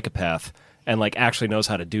workaholic psychopath and, like, actually knows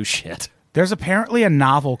how to do shit. There's apparently a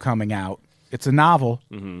novel coming out. It's a novel,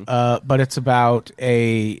 but it's about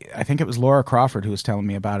I think it was Laura Crawford who was telling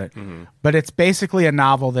me about it. But it's basically a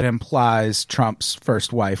novel that implies Trump's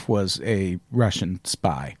first wife was a Russian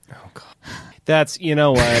spy. Oh, God. That's, you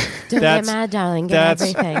know what? Don't get mad, darling. Get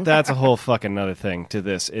everything. That's a whole fucking other thing to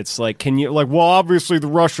this. It's like, can you, like, well, obviously the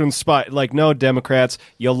Russian spy. Like, no, Democrats,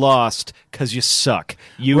 you lost because you suck.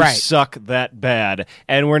 You suck that bad.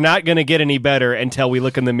 And we're not going to get any better until we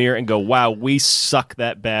look in the mirror and go, wow, we suck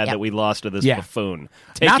that bad that we lost to this buffoon.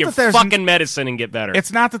 Take not your fucking medicine and get better.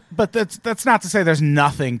 It's not, but that's not to say there's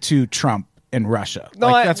nothing to Trump in Russia. No,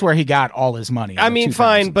 like, that's where he got all his money. I mean,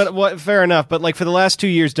 fine, but fair enough. But, like, for the last 2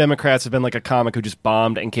 years, Democrats have been like a comic who just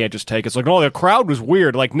bombed and can't just take it. It's like, oh, the crowd was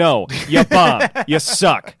weird. Like, no, you bombed. You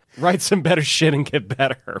suck. Write some better shit and get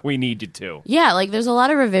better. We need you to. Yeah, like, there's a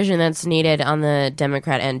lot of revision that's needed on the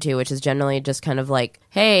Democrat end, too, which is generally just kind of like,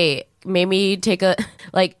 hey, maybe take a,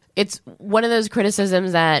 like, it's one of those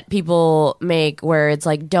criticisms that people make where it's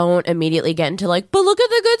like, don't immediately get into like, but look at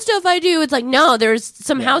the good stuff I do. It's like, no, there's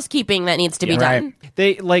some housekeeping that needs to be done.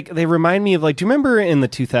 They remind me of like, do you remember in the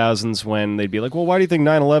 2000s when they'd be like, well, why do you think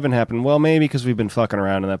 9/11 happened? Well, maybe because we've been fucking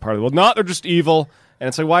around in that part of the world. No, they're just evil. And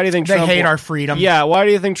it's like, why do you think they Trump hate won? our freedom? Yeah, why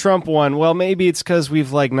do you think Trump won? Well, maybe it's because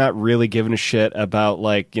we've like not really given a shit about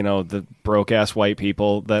like, you know, the broke ass white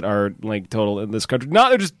people that are like total in this country. No,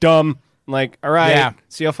 they're just dumb. Like, all right,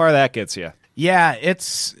 see how far that gets you. Yeah,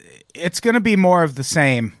 it's going to be more of the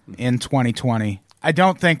same in 2020. I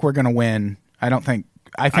don't think we're going to win. I think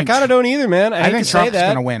I kind of don't either, man. I think Trump's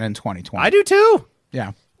going to win in 2020. I do too.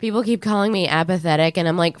 Yeah. People keep calling me apathetic, and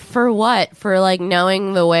I'm like, for what? For like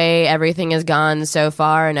knowing the way everything has gone so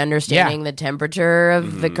far and understanding the temperature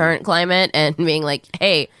of the current climate and being like,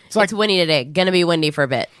 hey, it's windy today. Gonna be windy for a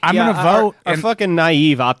bit. I'm going to vote. Our fucking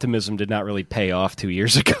naive optimism did not really pay off 2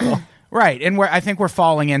 years ago. Right, and I think we're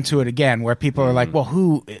falling into it again, where people are like, well,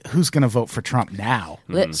 who's going to vote for Trump now?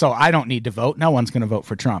 So I don't need to vote. No one's going to vote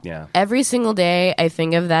for Trump. Yeah. Every single day, I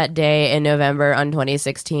think of that day in November on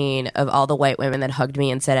 2016 of all the white women that hugged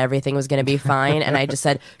me and said everything was going to be fine, and I just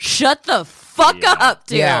said, shut the fuck up,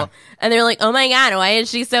 dude. Yeah. And they're like, oh my God, why is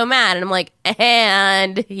she so mad? And I'm like,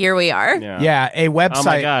 and here we are. Yeah, a website. Oh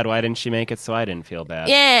my God, why didn't she make it so I didn't feel bad?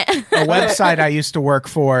 Yeah. A website I used to work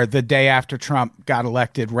for the day after Trump got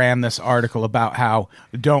elected ran this article about how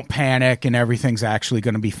don't panic and everything's actually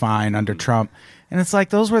going to be fine under Trump. And it's like,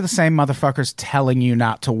 those were the same motherfuckers telling you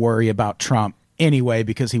not to worry about Trump anyway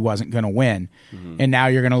because he wasn't going to win. And now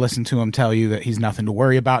you're going to listen to him tell you that he's nothing to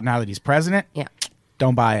worry about now that he's president? Yeah.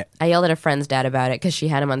 Don't buy it. I yelled at a friend's dad about it because she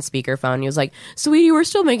had him on speakerphone. He was like, sweetie, we're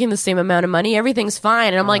still making the same amount of money. Everything's fine.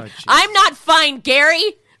 And I'm like, geez. I'm not fine,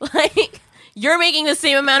 Gary. Like, you're making the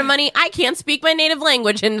same amount of money. I can't speak my native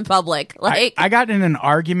language in public. Like, I got in an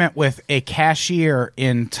argument with a cashier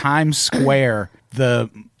in Times Square the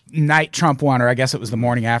night Trump won, or I guess it was the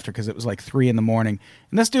morning after because it was like 3 a.m. And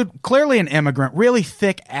this dude, clearly an immigrant, really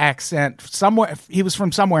thick accent, somewhere he was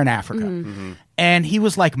from somewhere in Africa. And he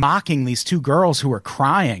was like mocking these 2 girls who were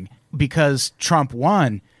crying because Trump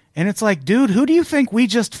won. And it's like, dude, who do you think we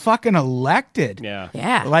just fucking elected?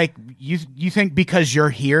 Yeah. Like, you think because you're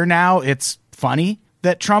here now, it's funny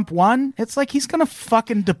that Trump won? It's like he's gonna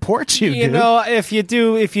fucking deport you, dude. You know, if you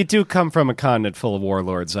do come from a continent full of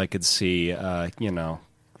warlords, I could see, looking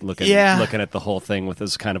at the whole thing with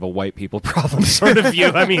this kind of a white people problem sort of view.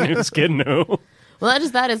 I mean, who's kidding who? Well, not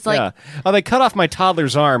just that, it's like... Oh, they cut off my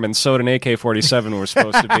toddler's arm and sewed an AK-47 were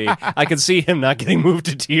supposed to be. I could see him not getting moved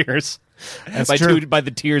to tears. That's true. By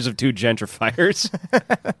the tears of 2 gentrifiers.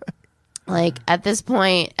 Like, at this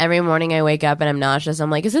point, every morning I wake up and I'm nauseous.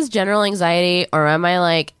 I'm like, is this general anxiety or am I,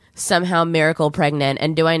 like, somehow miracle pregnant?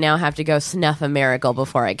 And do I now have to go snuff a miracle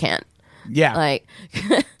before I can? Yeah. Like...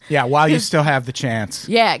 Yeah, while you still have the chance.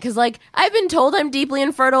 Yeah, because, like, I've been told I'm deeply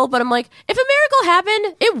infertile, but I'm like, if a miracle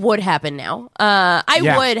happened, it would happen now. I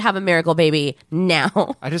would have a miracle baby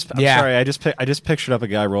now. I'm sorry, I just pictured up a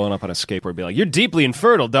guy rolling up on a skateboard be like, you're deeply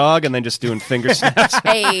infertile, dog, and then just doing finger snaps.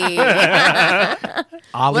 Hey.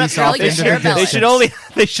 Ollie's off into the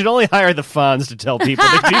they should only hire the Fonz to tell people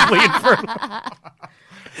they're deeply infertile.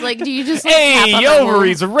 It's like, do you just... Like, hey,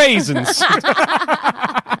 ovaries of raisins.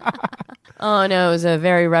 Oh, no, it was a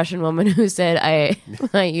very Russian woman who said,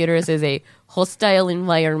 my uterus is a hostile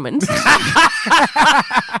environment.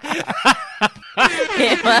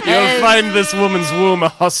 You'll find this woman's womb a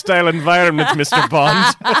hostile environment, Mr.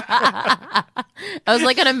 Bond. I was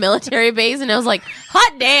like on a military base, and I was like,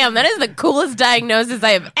 hot damn, that is the coolest diagnosis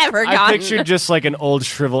I have ever gotten. I pictured just like an old,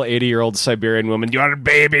 shriveled 80-year-old Siberian woman. Your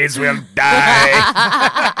babies will die.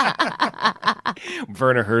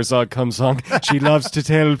 Werner Herzog comes on. She loves to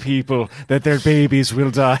tell people that their babies will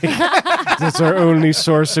die. That's our only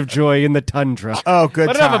source of joy in the tundra. Oh, good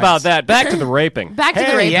But times. enough about that. Back to the raping. Back to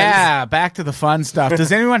the raping. Yeah, back to the fun stuff.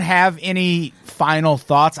 Does anyone have any final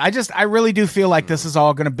thoughts? I really do feel like this is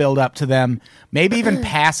all going to build up to them maybe even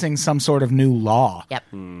passing some sort of new law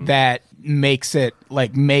that makes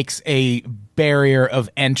a barrier of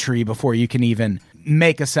entry before you can even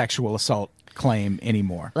make a sexual assault claim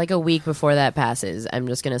anymore. Like a week before that passes, I'm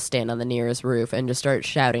just going to stand on the nearest roof and just start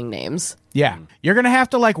shouting names. Yeah. You're going to have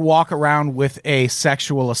to like walk around with a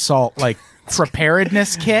sexual assault like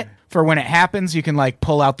preparedness kit for when it happens. You can like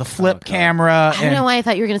pull out the flip camera. I don't know why I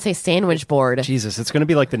thought you were going to say sandwich board. Jesus, it's going to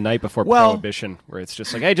be like the night before Prohibition, where it's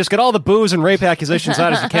just like, hey, just get all the booze and rape accusations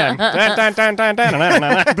out as you can.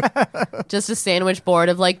 Just a sandwich board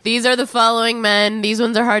of like, these are the following men. These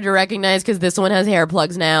ones are hard to recognize because this one has hair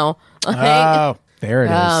plugs now. Like, oh, there it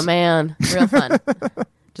is. Oh man, real fun.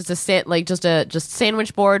 Just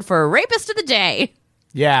sandwich board for rapist of the day.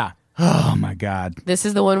 Yeah. Oh, my God. This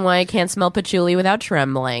is the one why I can't smell patchouli without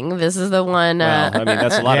trembling. This is the one... Well, I mean,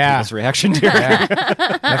 that's a lot of people's reaction to it. Yeah.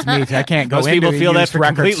 That's me. I can't go Most into people feel that for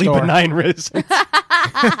completely store. benign reasons.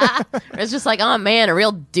 It's just like, oh, man, a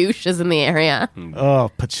real douche is in the area. Oh,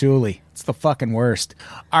 patchouli. It's the fucking worst.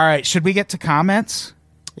 All right, should we get to comments?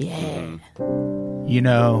 Yeah. You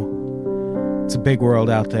know, it's a big world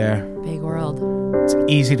out there. Big world. It's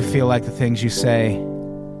easy to feel like the things you say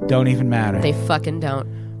don't even matter. They fucking don't.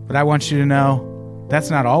 But I want you to know that's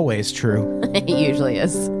not always true. It usually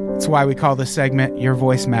is. That's why we call this segment Your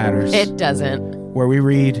Voice Matters. It doesn't. Where we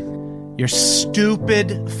read your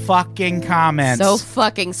stupid fucking comments. So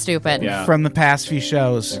fucking stupid. Yeah. From the past few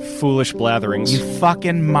shows. Foolish blatherings. You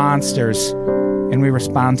fucking monsters. And we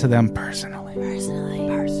respond to them personally.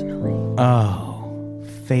 Oh,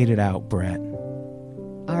 fade it out, Brett.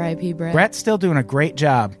 R.I.P. Brett. Brett's still doing a great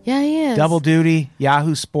job. Yeah, he is. Double duty,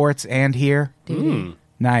 Yahoo Sports, and here. Duty.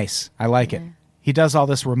 Nice. I like it. He does all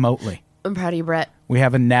this remotely. I'm proud of you, Brett. We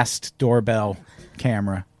have a Nest doorbell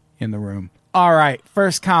camera in the room. All right.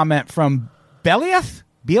 First comment from Beliath?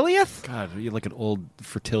 Beliath? God, you're like an old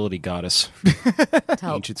fertility goddess.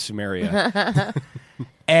 Ancient Sumeria.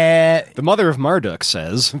 The mother of Marduk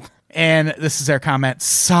says... And this is their comment.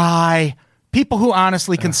 Sigh. People who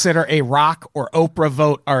honestly consider a Rock or Oprah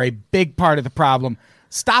vote are a big part of the problem.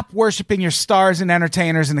 Stop worshiping your stars and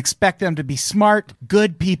entertainers and expect them to be smart,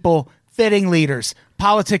 good people, fitting leaders.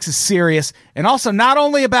 Politics is serious and also not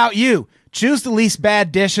only about you. Choose the least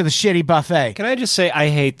bad dish of the shitty buffet. Can I just say I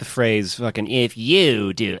hate the phrase fucking if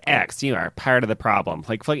you do X, you are part of the problem.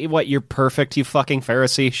 Like what, you're perfect, you fucking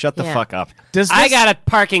Pharisee? Shut the fuck up. I got a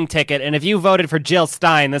parking ticket, and if you voted for Jill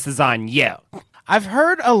Stein, this is on you. I've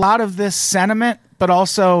heard a lot of this sentiment, but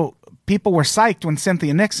also people were psyched when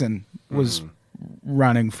Cynthia Nixon was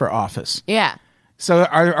running for office. Yeah. So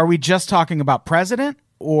are we just talking about president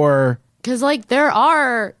or... Because, like, there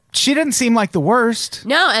are... She didn't seem like the worst.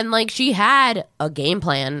 No, and, like, she had a game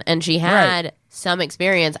plan, and she had some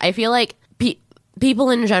experience. I feel like people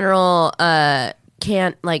in general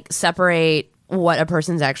can't, like, separate what a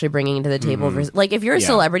person's actually bringing to the table. Versus, like, if you're a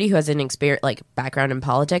celebrity who has an experience, like, background in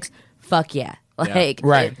politics, fuck yeah. Like,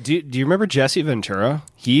 right. Do you remember Jesse Ventura?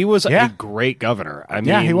 He was a great governor. I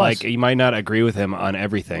mean, he was. like, you might not agree with him on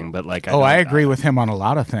everything, but like, I agree with him on a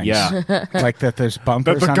lot of things. Yeah, like that. There's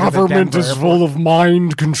bunkers. That the under government the is Denver full of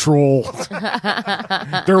mind control.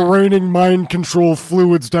 They're raining mind control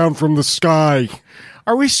fluids down from the sky.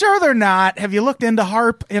 Are we sure they're not? Have you looked into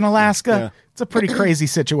HAARP in Alaska? Yeah. It's a pretty crazy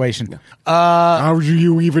situation. How do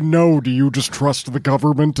you even know? Do you just trust the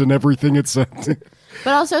government and everything it says?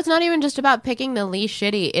 But also, it's not even just about picking the least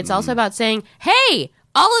shitty. It's also about saying, hey,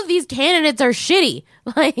 all of these candidates are shitty.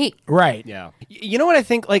 Like, right. Yeah. You know what I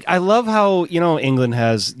think? Like, I love how, England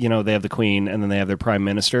has, they have the Queen and then they have their Prime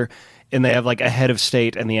Minister and they have like a head of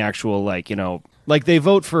state and the actual, like, like they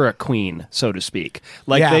vote for a queen, so to speak.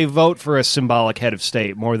 Like they vote for a symbolic head of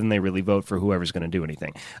state more than they really vote for whoever's going to do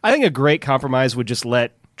anything. I think a great compromise would just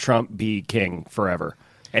let Trump be king forever.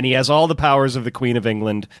 And he has all the powers of the Queen of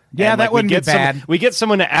England. Yeah, that wouldn't be bad. We get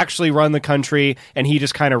someone to actually run the country, and he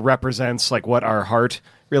just kind of represents like what our heart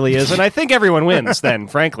really is. And I think everyone wins then,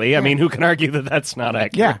 frankly. I mean, who can argue that that's not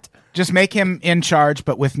accurate? Yeah, just make him in charge,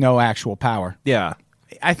 but with no actual power. Yeah.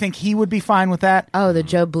 I think he would be fine with that. Oh, the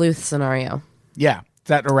Joe Bluth scenario. Yeah. Is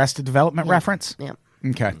that Arrested Development reference? Yeah.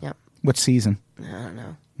 Okay. Yeah. Which season? I don't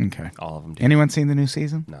know. Okay. All of them do. Anyone seen the new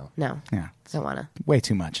season? No. Yeah. Don't want to. Way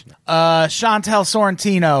too much. Chantel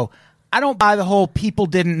Sorrentino. I don't buy the whole people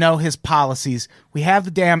didn't know his policies. We have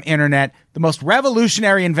the damn internet, the most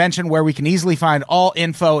revolutionary invention where we can easily find all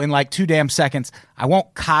info in like 2 damn seconds. I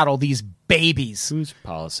won't coddle these babies. Whose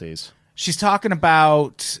policies? She's talking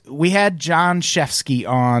about, we had John Shefsky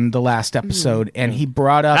on the last episode, and he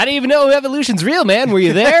brought up... I didn't even know evolution's real, man. Were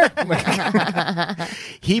you there?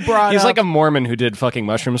 He's like a Mormon who did fucking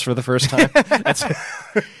mushrooms for the first time.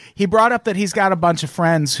 He brought up that he's got a bunch of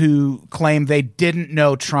friends who claim they didn't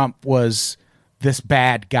know Trump was this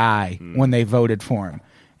bad guy when they voted for him.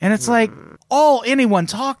 And it's like, all anyone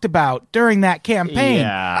talked about during that campaign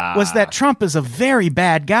was that Trump is a very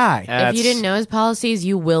bad guy. If you didn't know his policies,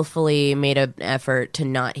 you willfully made an effort to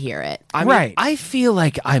not hear it. I mean, I feel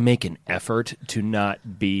like I make an effort to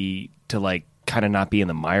not be, to like, kind of not be in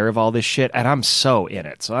the mire of all this shit, and I'm so in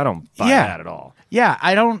it, so I don't buy that at all. Yeah,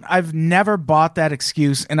 I've never bought that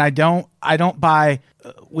excuse, and I don't buy...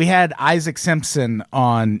 we had Isaac Simpson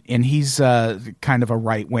on, and he's kind of a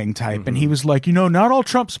right-wing type, and he was like, not all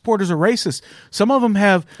Trump supporters are racist. Some of them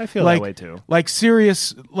have, I feel that way too. Like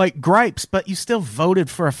serious like gripes, but you still voted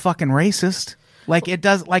for a fucking racist. Like it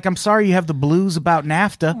does. Like I'm sorry you have the blues about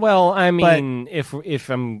NAFTA. Well, I mean, if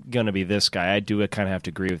I'm gonna be this guy, I do kind of have to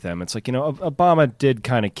agree with them. It's like Obama did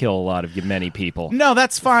kind of kill a lot of many people. No,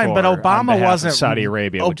 that's fine, but Obama wasn't Saudi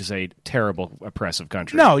Arabia, which is a terrible, oppressive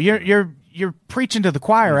country. No, you're preaching to the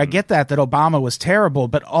choir. I get that Obama was terrible,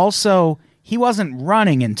 but also he wasn't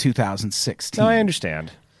running in 2016. No, I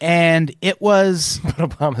understand. And it was, but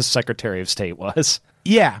Obama's Secretary of State was.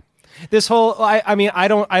 Yeah. This whole, I mean, I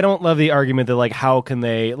don't love the argument that, like, how can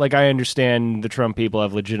they, like, I understand the Trump people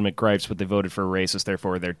have legitimate gripes, but they voted for a racist,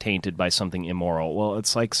 therefore they're tainted by something immoral. Well,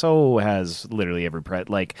 it's like, so has literally every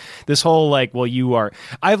like, this whole, like, well, you are,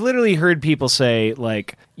 I've literally heard people say,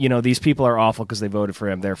 like, these people are awful because they voted for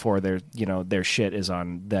him, therefore their shit is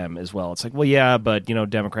on them as well. It's like, well, yeah, but,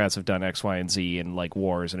 Democrats have done X, Y, and Z and, like,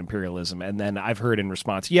 wars and imperialism, and then I've heard in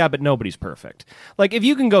response, yeah, but nobody's perfect. Like, if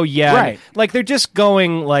you can go, yeah, right. Like, they're just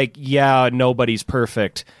going, like, yeah, nobody's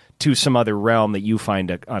perfect to some other realm that you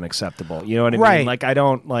find unacceptable. You know what I right. mean? Like, I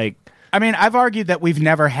don't like. I mean, I've argued that we've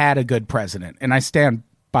never had a good president, and I stand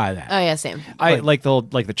by that. Oh yeah, same. I like the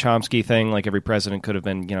Chomsky thing. Like every president could have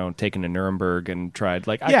been, taken to Nuremberg and tried.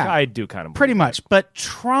 Like, yeah, I do kind of pretty much. But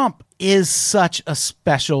Trump is such a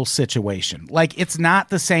special situation. Like, it's not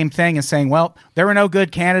the same thing as saying, well, there were no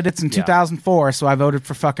good candidates in 2004, so I voted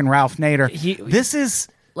for fucking Ralph Nader. This is.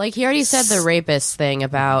 Like, he already said the rapist thing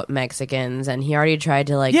about Mexicans, and he already tried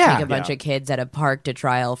to, like, take a bunch of kids at a park to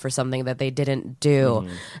trial for something that they didn't do.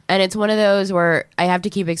 And it's one of those where I have to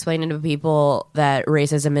keep explaining to people that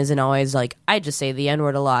racism isn't always, like, I just say the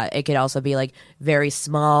N-word a lot. It could also be, like, very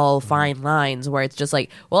small, fine lines where it's just like,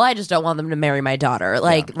 well, I just don't want them to marry my daughter.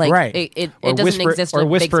 Like, right. it doesn't exist in a big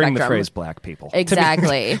whispering spectrum. the phrase black people.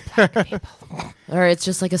 Exactly. Black people. Or it's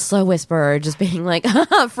just like a slow whisper, or just being like,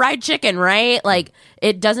 fried chicken, right? Like,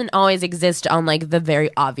 it doesn't always exist on, like, the very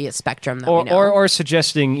obvious spectrum that we know. Or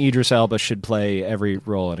suggesting Idris Elba should play every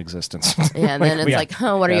role in existence. Yeah, and then it's like,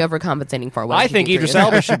 what are you overcompensating for? I think Idris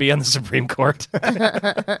Elba should be on the Supreme Court.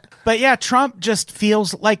 But yeah, Trump just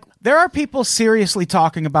feels like there are people seriously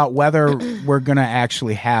talking about whether we're going to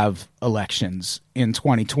actually have elections in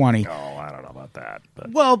 2020. Oh, I don't know about that.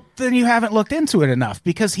 But. Well, then you haven't looked into it enough,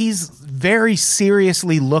 because he's very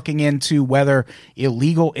seriously looking into whether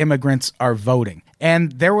illegal immigrants are voting.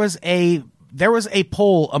 And there was a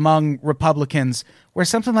poll among Republicans where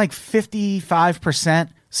something like 55%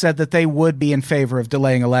 said that they would be in favor of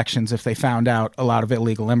delaying elections if they found out a lot of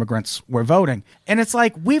illegal immigrants were voting. And it's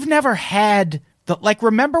like, we've never had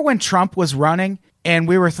remember when Trump was running and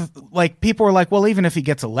we were people were like, well, even if he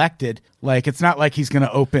gets elected, like, it's not like he's going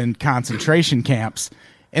to open concentration camps.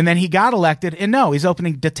 And then he got elected, and no, he's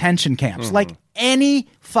opening detention camps. Mm-hmm. Like, any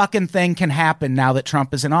fucking thing can happen now that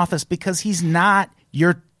Trump is in office, because he's not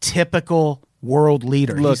your typical world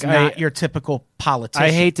leader. Look, he's not your typical politician.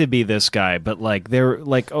 I hate to be this guy, but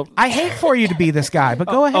I hate for you to be this guy, but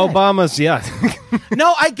go ahead. Obama's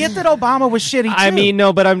No, I get that Obama was shitty too. I mean,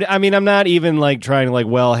 no, but I'm not even like trying to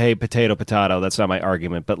well, hey, potato. That's not my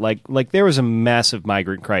argument. But like there was a massive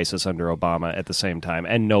migrant crisis under Obama at the same time,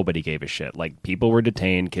 and nobody gave a shit. Like, people were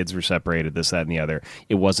detained, kids were separated, this, that, and the other.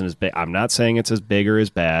 It wasn't as big. I'm not saying it's as big or as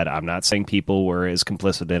bad. I'm not saying people were as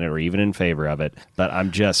complicit in it or even in favor of it. But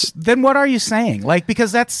I'm just. Then what are you saying? Like,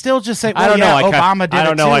 because that's still just saying. Well, I don't know. Obama did I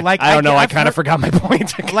don't it know. too. I don't know. I kind of forgot my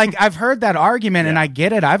point. Like, I've heard that argument, and I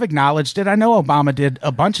get it. I've acknowledged it. I know Obama did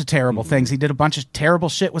a bunch of terrible things. He did a bunch of terrible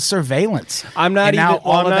shit with surveillance. Now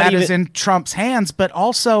all of that is in Trump's hands. But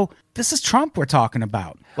also, this is Trump we're talking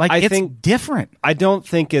about. Like, it's different. I don't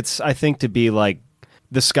think it's. I think to be like,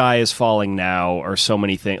 the sky is falling now, or so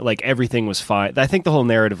many things, like everything was fine. I think the whole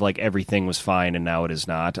narrative, like everything was fine and now it is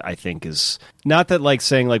not, I think is not that like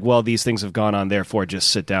saying like, well, these things have gone on, therefore just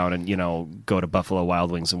sit down and, go to Buffalo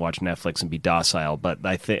Wild Wings and watch Netflix and be docile. But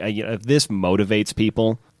I think, if this motivates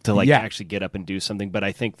people to actually get up and do something. But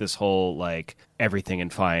I think this whole like everything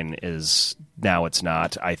and fine is now it's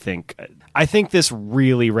not. I think this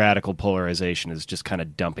really radical polarization is just kind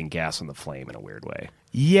of dumping gas on the flame in a weird way.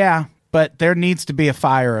 Yeah. But there needs to be a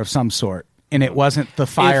fire of some sort, and it wasn't the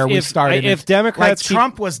fire we started. If Democrats,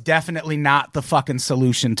 Trump was definitely not the fucking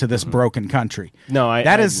solution to this broken country. No,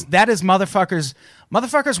 that is motherfuckers.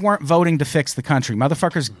 Motherfuckers weren't voting to fix the country.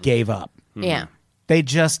 Motherfuckers gave up. Yeah, they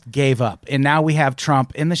just gave up, and now we have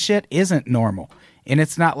Trump, and the shit isn't normal, and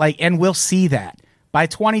it's not like, and we'll see that. By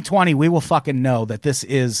 2020, we will fucking know that this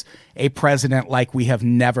is a president like we have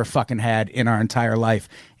never fucking had in our entire life,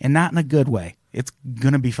 and not in a good way. It's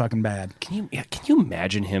gonna be fucking bad. Can you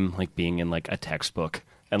imagine him like being in like a textbook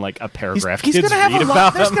and like a paragraph? He's kids gonna have read a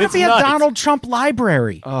about There's him? gonna It's be nuts. a Donald Trump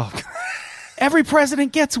library. Oh, every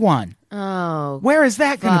president gets one. Oh, where is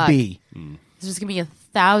that gonna be? There's just gonna be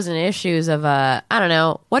 1,000 issues of I don't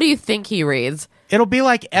know. What do you think he reads? It'll be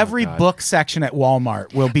like every book section at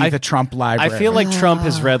Walmart will be the Trump library. I feel like Trump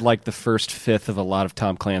has read like the first fifth of a lot of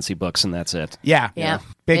Tom Clancy books, and that's it. Yeah.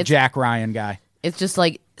 Big Jack Ryan guy. It's just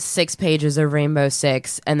like 6 pages of Rainbow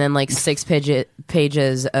Six, and then like 6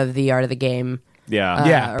 pages of The Art of the Game.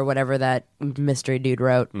 Yeah. Or whatever that mystery dude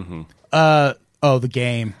wrote. Mm-hmm. The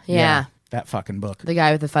Game. Yeah. That fucking book. The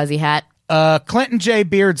guy with the fuzzy hat. Clinton J.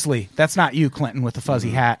 Beardsley. That's not you, Clinton, with the fuzzy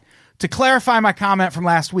hat. To clarify my comment from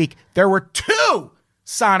last week, there were 2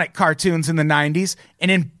 Sonic cartoons in the 90s, and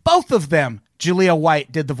in both of them, Jaleel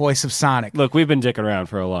White did the voice of Sonic. Look, we've been dicking around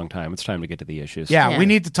for a long time. It's time to get to the issues. Yeah, we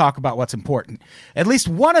need to talk about what's important. At least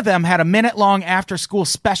one of them had a minute-long after-school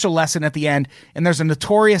special lesson at the end, and there's a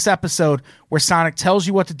notorious episode where Sonic tells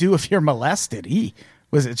you what to do if you're molested.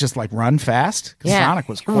 Was it just like run fast? Because Sonic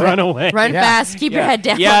was quick. Run away. Run fast. Keep your head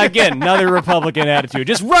down. Yeah, again, another Republican attitude.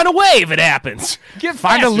 Just run away if it happens.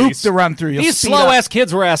 Find a loop to run through. These slow-ass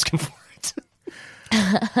kids were asking for it.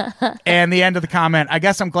 And the end of the comment, I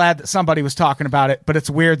guess I'm glad that somebody was talking about it, but it's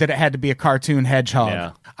weird that it had to be a cartoon hedgehog.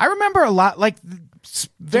 Yeah. I remember a lot, like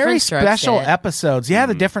very special episodes. Yeah,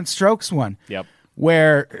 the Different Strokes one. Yep.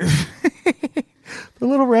 Where the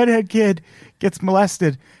little redhead kid gets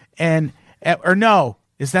molested and, or no.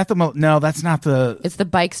 Is that no, that's not the... It's the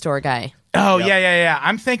bike store guy. Oh, yeah.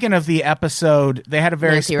 I'm thinking of the episode. They had a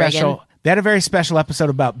very special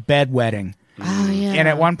episode about bedwetting. Oh, yeah. And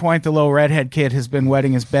at one point, the little redhead kid has been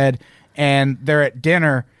wetting his bed, and they're at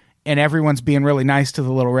dinner, and everyone's being really nice to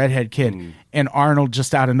the little redhead kid. And Arnold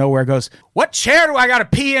just out of nowhere goes, "What chair do I got to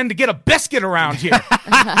pee in to get a biscuit around here?"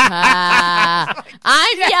 I'm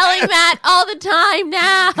yelling that all the time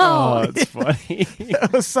now. Oh, it's funny.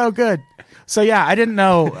 It was so good. So yeah, I didn't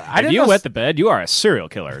know. If you wet the bed, you are a serial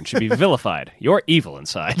killer and should be vilified. You're evil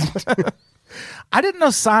inside. I didn't know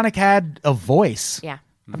Sonic had a voice. Yeah.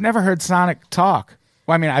 I've never heard Sonic talk.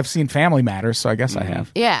 Well, I mean, I've seen Family Matters, so I guess I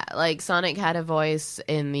have. Yeah, like Sonic had a voice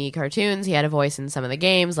in the cartoons. He had a voice in some of the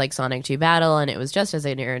games, like Sonic 2 Battle, and it was just as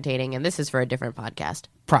irritating. And this is for a different podcast.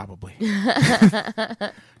 Probably.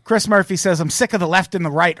 Chris Murphy says, "I'm sick of the left and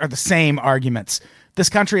the right are the same arguments. This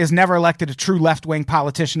country has never elected a true left-wing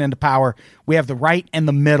politician into power. We have the right and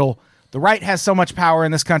the middle. The right has so much power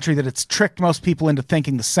in this country that it's tricked most people into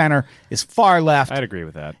thinking the center is far left." I'd agree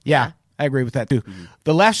with that. Yeah, I agree with that too.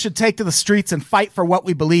 The left should take to the streets and fight for what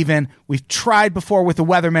we believe in. We've tried before with the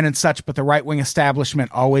Weathermen and such, but the right-wing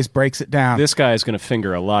establishment always breaks it down. This guy is going to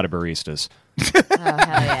finger a lot of baristas. Oh,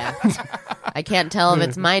 hell yeah. I can't tell if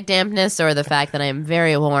it's my dampness or the fact that I am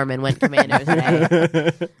very warm and went commando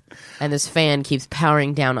today. And this fan keeps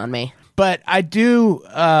powering down on me. But I do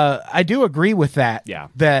agree with that. Yeah.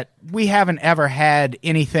 That we haven't ever had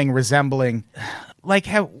anything resembling, like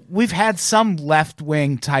we've had some left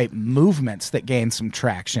wing type movements that gained some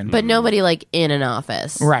traction, but nobody like in an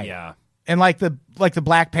office, right? Yeah. And like the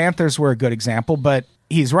Black Panthers were a good example, but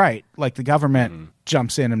he's right. Like the government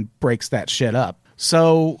jumps in and breaks that shit up.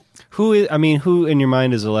 So who in your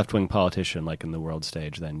mind is a left wing politician, like in the world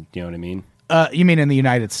stage? Then you know what I mean. You mean in the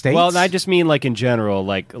United States? Well, I just mean like in general,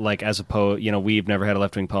 like as opposed, we've never had a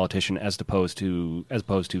left wing politician as opposed to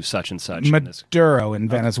such and such. Maduro in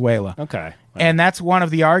Venezuela. Okay. And that's one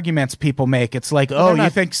of the arguments people make. It's like, you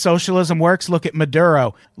think socialism works? Look at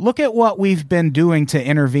Maduro. Look at what we've been doing to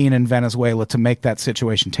intervene in Venezuela to make that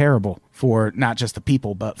situation terrible for not just the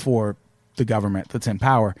people, but for the government that's in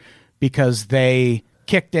power, because they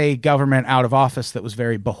kicked a government out of office that was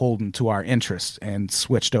very beholden to our interests and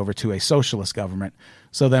switched over to a socialist government.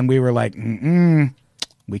 So then we were like,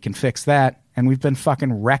 we can fix that. And we've been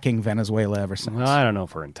fucking wrecking Venezuela ever since. Well, I don't know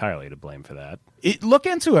if we're entirely to blame for that. Look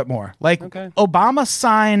into it more. Like, Obama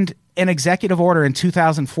signed an executive order in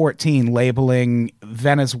 2014 labeling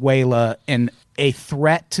Venezuela a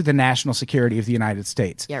threat to the national security of the United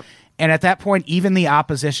States. Yep. And at that point, even the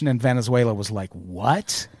opposition in Venezuela was like,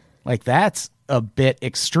 what? Like, that's a bit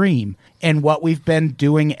extreme. And what we've been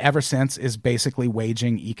doing ever since is basically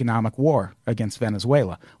waging economic war against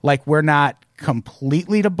Venezuela. Like, we're not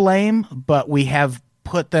completely to blame, but we have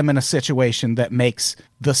put them in a situation that makes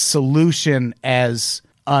the solution as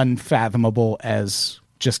unfathomable as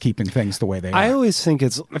just keeping things the way they are. I always think I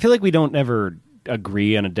feel like we don't ever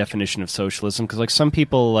agree on a definition of socialism, because like some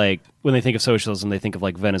people, like when they think of socialism, they think of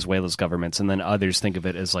like Venezuela's governments, and then others think of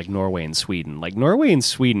it as like Norway and Sweden. Like Norway and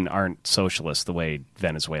Sweden aren't socialist the way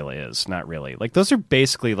Venezuela is. Not really. Like those are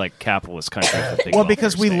basically like capitalist countries with big well,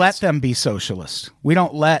 because we states. let them be socialist. We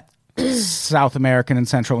don't let South American and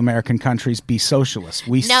Central American countries be socialist.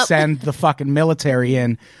 We send the fucking military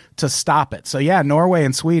in to stop it. So yeah, Norway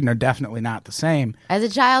and Sweden are definitely not the same. As a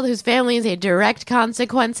child whose family is a direct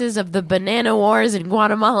consequences of the banana wars in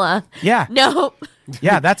Guatemala. Yeah. Nope.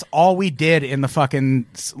 Yeah, that's all we did in the fucking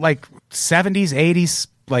like 70s, 80s,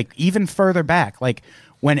 like even further back. Like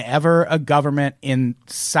whenever a government in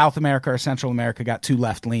South America or Central America got too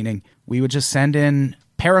left-leaning, we would just send in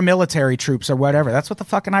paramilitary troops or whatever. That's what the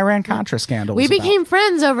fucking Iran-Contra scandal was We became about.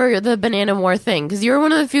 friends over the banana war thing because you were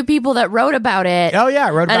one of the few people that wrote about it. Oh, yeah,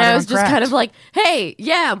 I wrote about it and I on was just Cracked. kind of like, hey,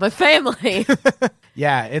 yeah, my family.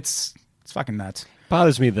 Yeah, it's fucking nuts.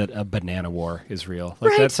 Bothers me that a banana war is real.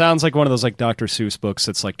 Like Right. that sounds like one of those like Dr. Seuss books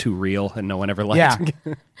that's like too real and no one ever liked.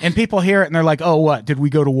 Yeah. And people hear it and they're like, oh, what? Did we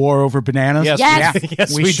go to war over bananas? Yes, Yes. we,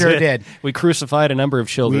 yes, We sure did. We crucified a number of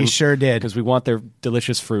children. We sure did. because we want their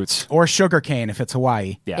delicious fruits. Or sugarcane if it's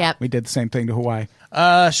Hawaii. Yeah. Yep. We did the same thing to Hawaii.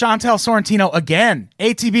 Chantel Sorrentino again.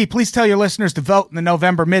 ATB, please tell your listeners to vote in the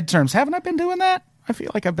November midterms. Haven't I been doing that? I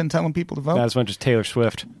feel like I've been telling people to vote. Not as much as Taylor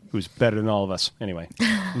Swift, who's better than all of us. Anyway,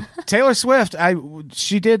 Taylor Swift,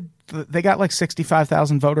 they got like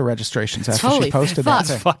 65,000 voter registrations after Holy she posted fuck. that.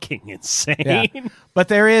 that's fucking insane. Yeah. But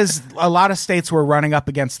there is a lot of states were running up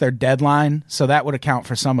against their deadline, so that would account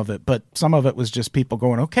for some of it. But some of it was just people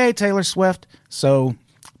going, okay, Taylor Swift, so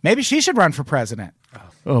maybe she should run for president.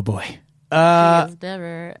 Oh boy. He is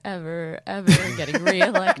never, ever, ever getting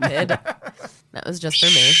reelected. That was just for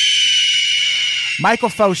me. Michael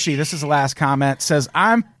Foshi, this is the last comment, says,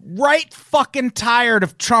 I'm right fucking tired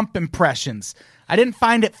of Trump impressions. I didn't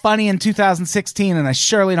find it funny in 2016, and I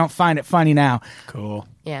surely don't find it funny now. Cool.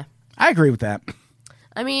 Yeah. I agree with that.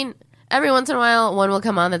 I mean, every once in a while, one will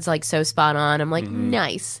come on that's like so spot on. I'm like,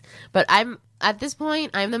 nice. But at this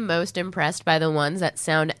point, I'm the most impressed by the ones that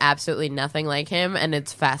sound absolutely nothing like him, and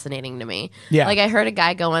it's fascinating to me. Yeah. Like, I heard a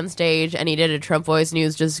guy go on stage, and he did a Trump voice, and he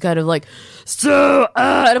was just kind of like, and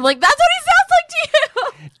I'm like, that's what he sounds like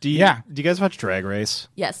to you! Do you guys watch Drag Race?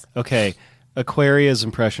 Yes. Okay. Aquaria's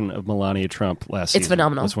impression of Melania Trump last season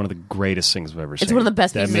phenomenal. was one of the greatest things I've ever seen. It's one of the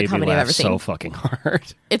best that pieces of made me comedy I've laugh ever so seen. fucking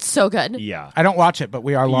hard. It's so good. Yeah. I don't watch it, but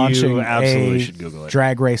we are launching absolutely a should Google it.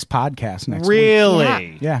 Drag Race podcast next week.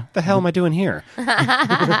 Really? Yeah. What the hell am I doing here?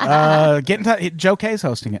 Get in touch. Joe K's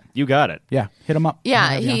hosting it. You got it. Yeah, hit him up.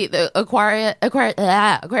 Yeah, We'll have you on.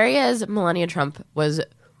 Aquaria's Melania Trump was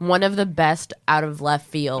one of the best out of left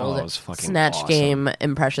field it was fucking Snatch awesome. Game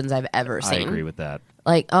impressions I've ever I seen. agree with that.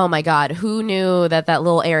 Like, oh my god, who knew that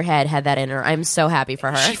little airhead had that in her? I'm so happy for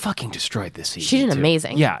her. She fucking destroyed this season. She did too.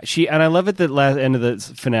 amazing. Yeah, and I love it that last end of the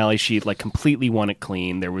finale, she like completely won it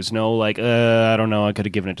clean. There was no like, I don't know, I could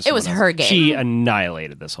have given it to someone was else. her game. She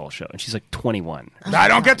annihilated this whole show, and she's like 21. I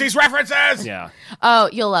don't get these references. Yeah, Oh,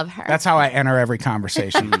 you'll love her. That's how I enter every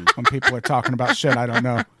conversation when people are talking about shit I don't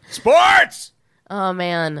know. Sports. oh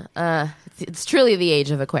man, it's truly the age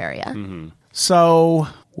of Aquaria. Mm-hmm. So,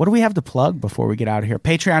 what do we have to plug before we get out of here?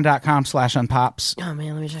 Patreon.com/unpops. Oh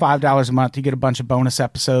man, let me check. $5 a month. You get a bunch of bonus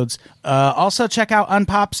episodes. Also, check out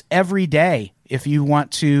Unpops every day if you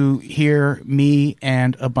want to hear me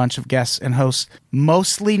and a bunch of guests and hosts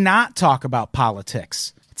mostly not talk about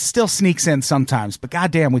politics. It still sneaks in sometimes, but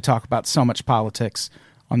goddamn, we talk about so much politics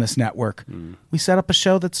on this network. We set up a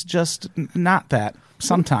show that's just not that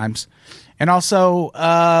sometimes. And also,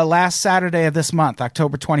 last Saturday of this month,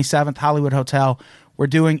 October 27th, Hollywood Hotel, we're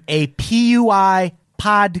doing a PUI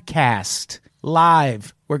podcast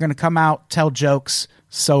live. We're going to come out, tell jokes,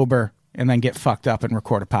 sober, and then get fucked up and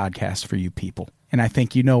record a podcast for you people. And I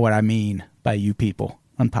think you know what I mean by you people,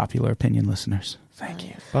 unpopular opinion listeners. Thank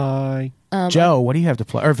you. bye. Joe, what do you have to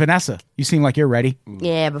plug? Or Vanessa, you seem like you're ready.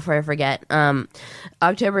 Yeah, before I forget, October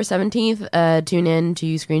 17th, tune in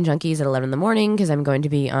to Screen Junkies at 11 in the morning because I'm going to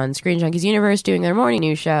be on Screen Junkies Universe doing their morning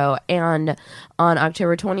news show. And on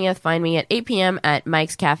October 20th, find me at 8 p.m. at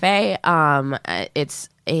Mike's Cafe. It's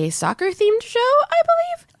a soccer-themed show, I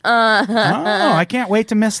believe. Oh, I can't wait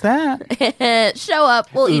to miss that. Show up,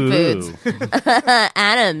 we'll eat Ooh. foods.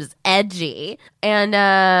 Adam's edgy. And,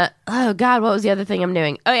 oh God, what was the other thing I'm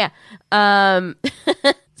doing? Oh, yeah.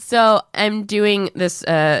 So I'm doing this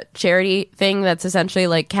charity thing that's essentially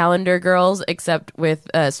like Calendar Girls, except with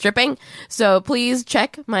stripping. So please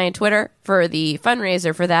check my Twitter for the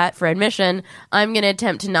fundraiser for that, for admission. I'm going to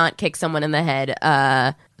attempt to not kick someone in the head.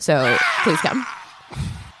 So please come.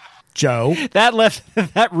 Joe.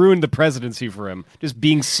 That ruined the presidency for him. Just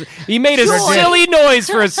being, he made a silly noise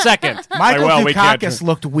for a second. Michael Dukakis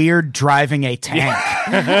looked weird driving a tank.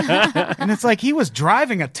 And it's like he was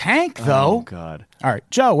driving a tank, though. Oh, God. All right,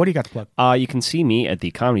 Joe, what do you got to plug? You can see me at the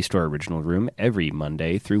Comedy Store Original Room every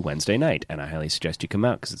Monday through Wednesday night, and I highly suggest you come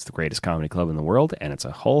out because it's the greatest comedy club in the world, and it's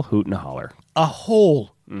a whole hoot and a holler. A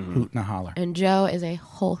whole hoot and a holler. And Joe is a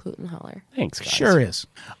whole hoot and holler. Thanks, guys. Sure is.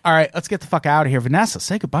 All right, let's get the fuck out of here. Vanessa,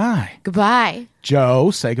 say goodbye. Goodbye.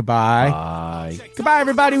 Joe, say goodbye. Bye. Goodbye,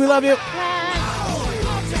 everybody. We love you. Bye.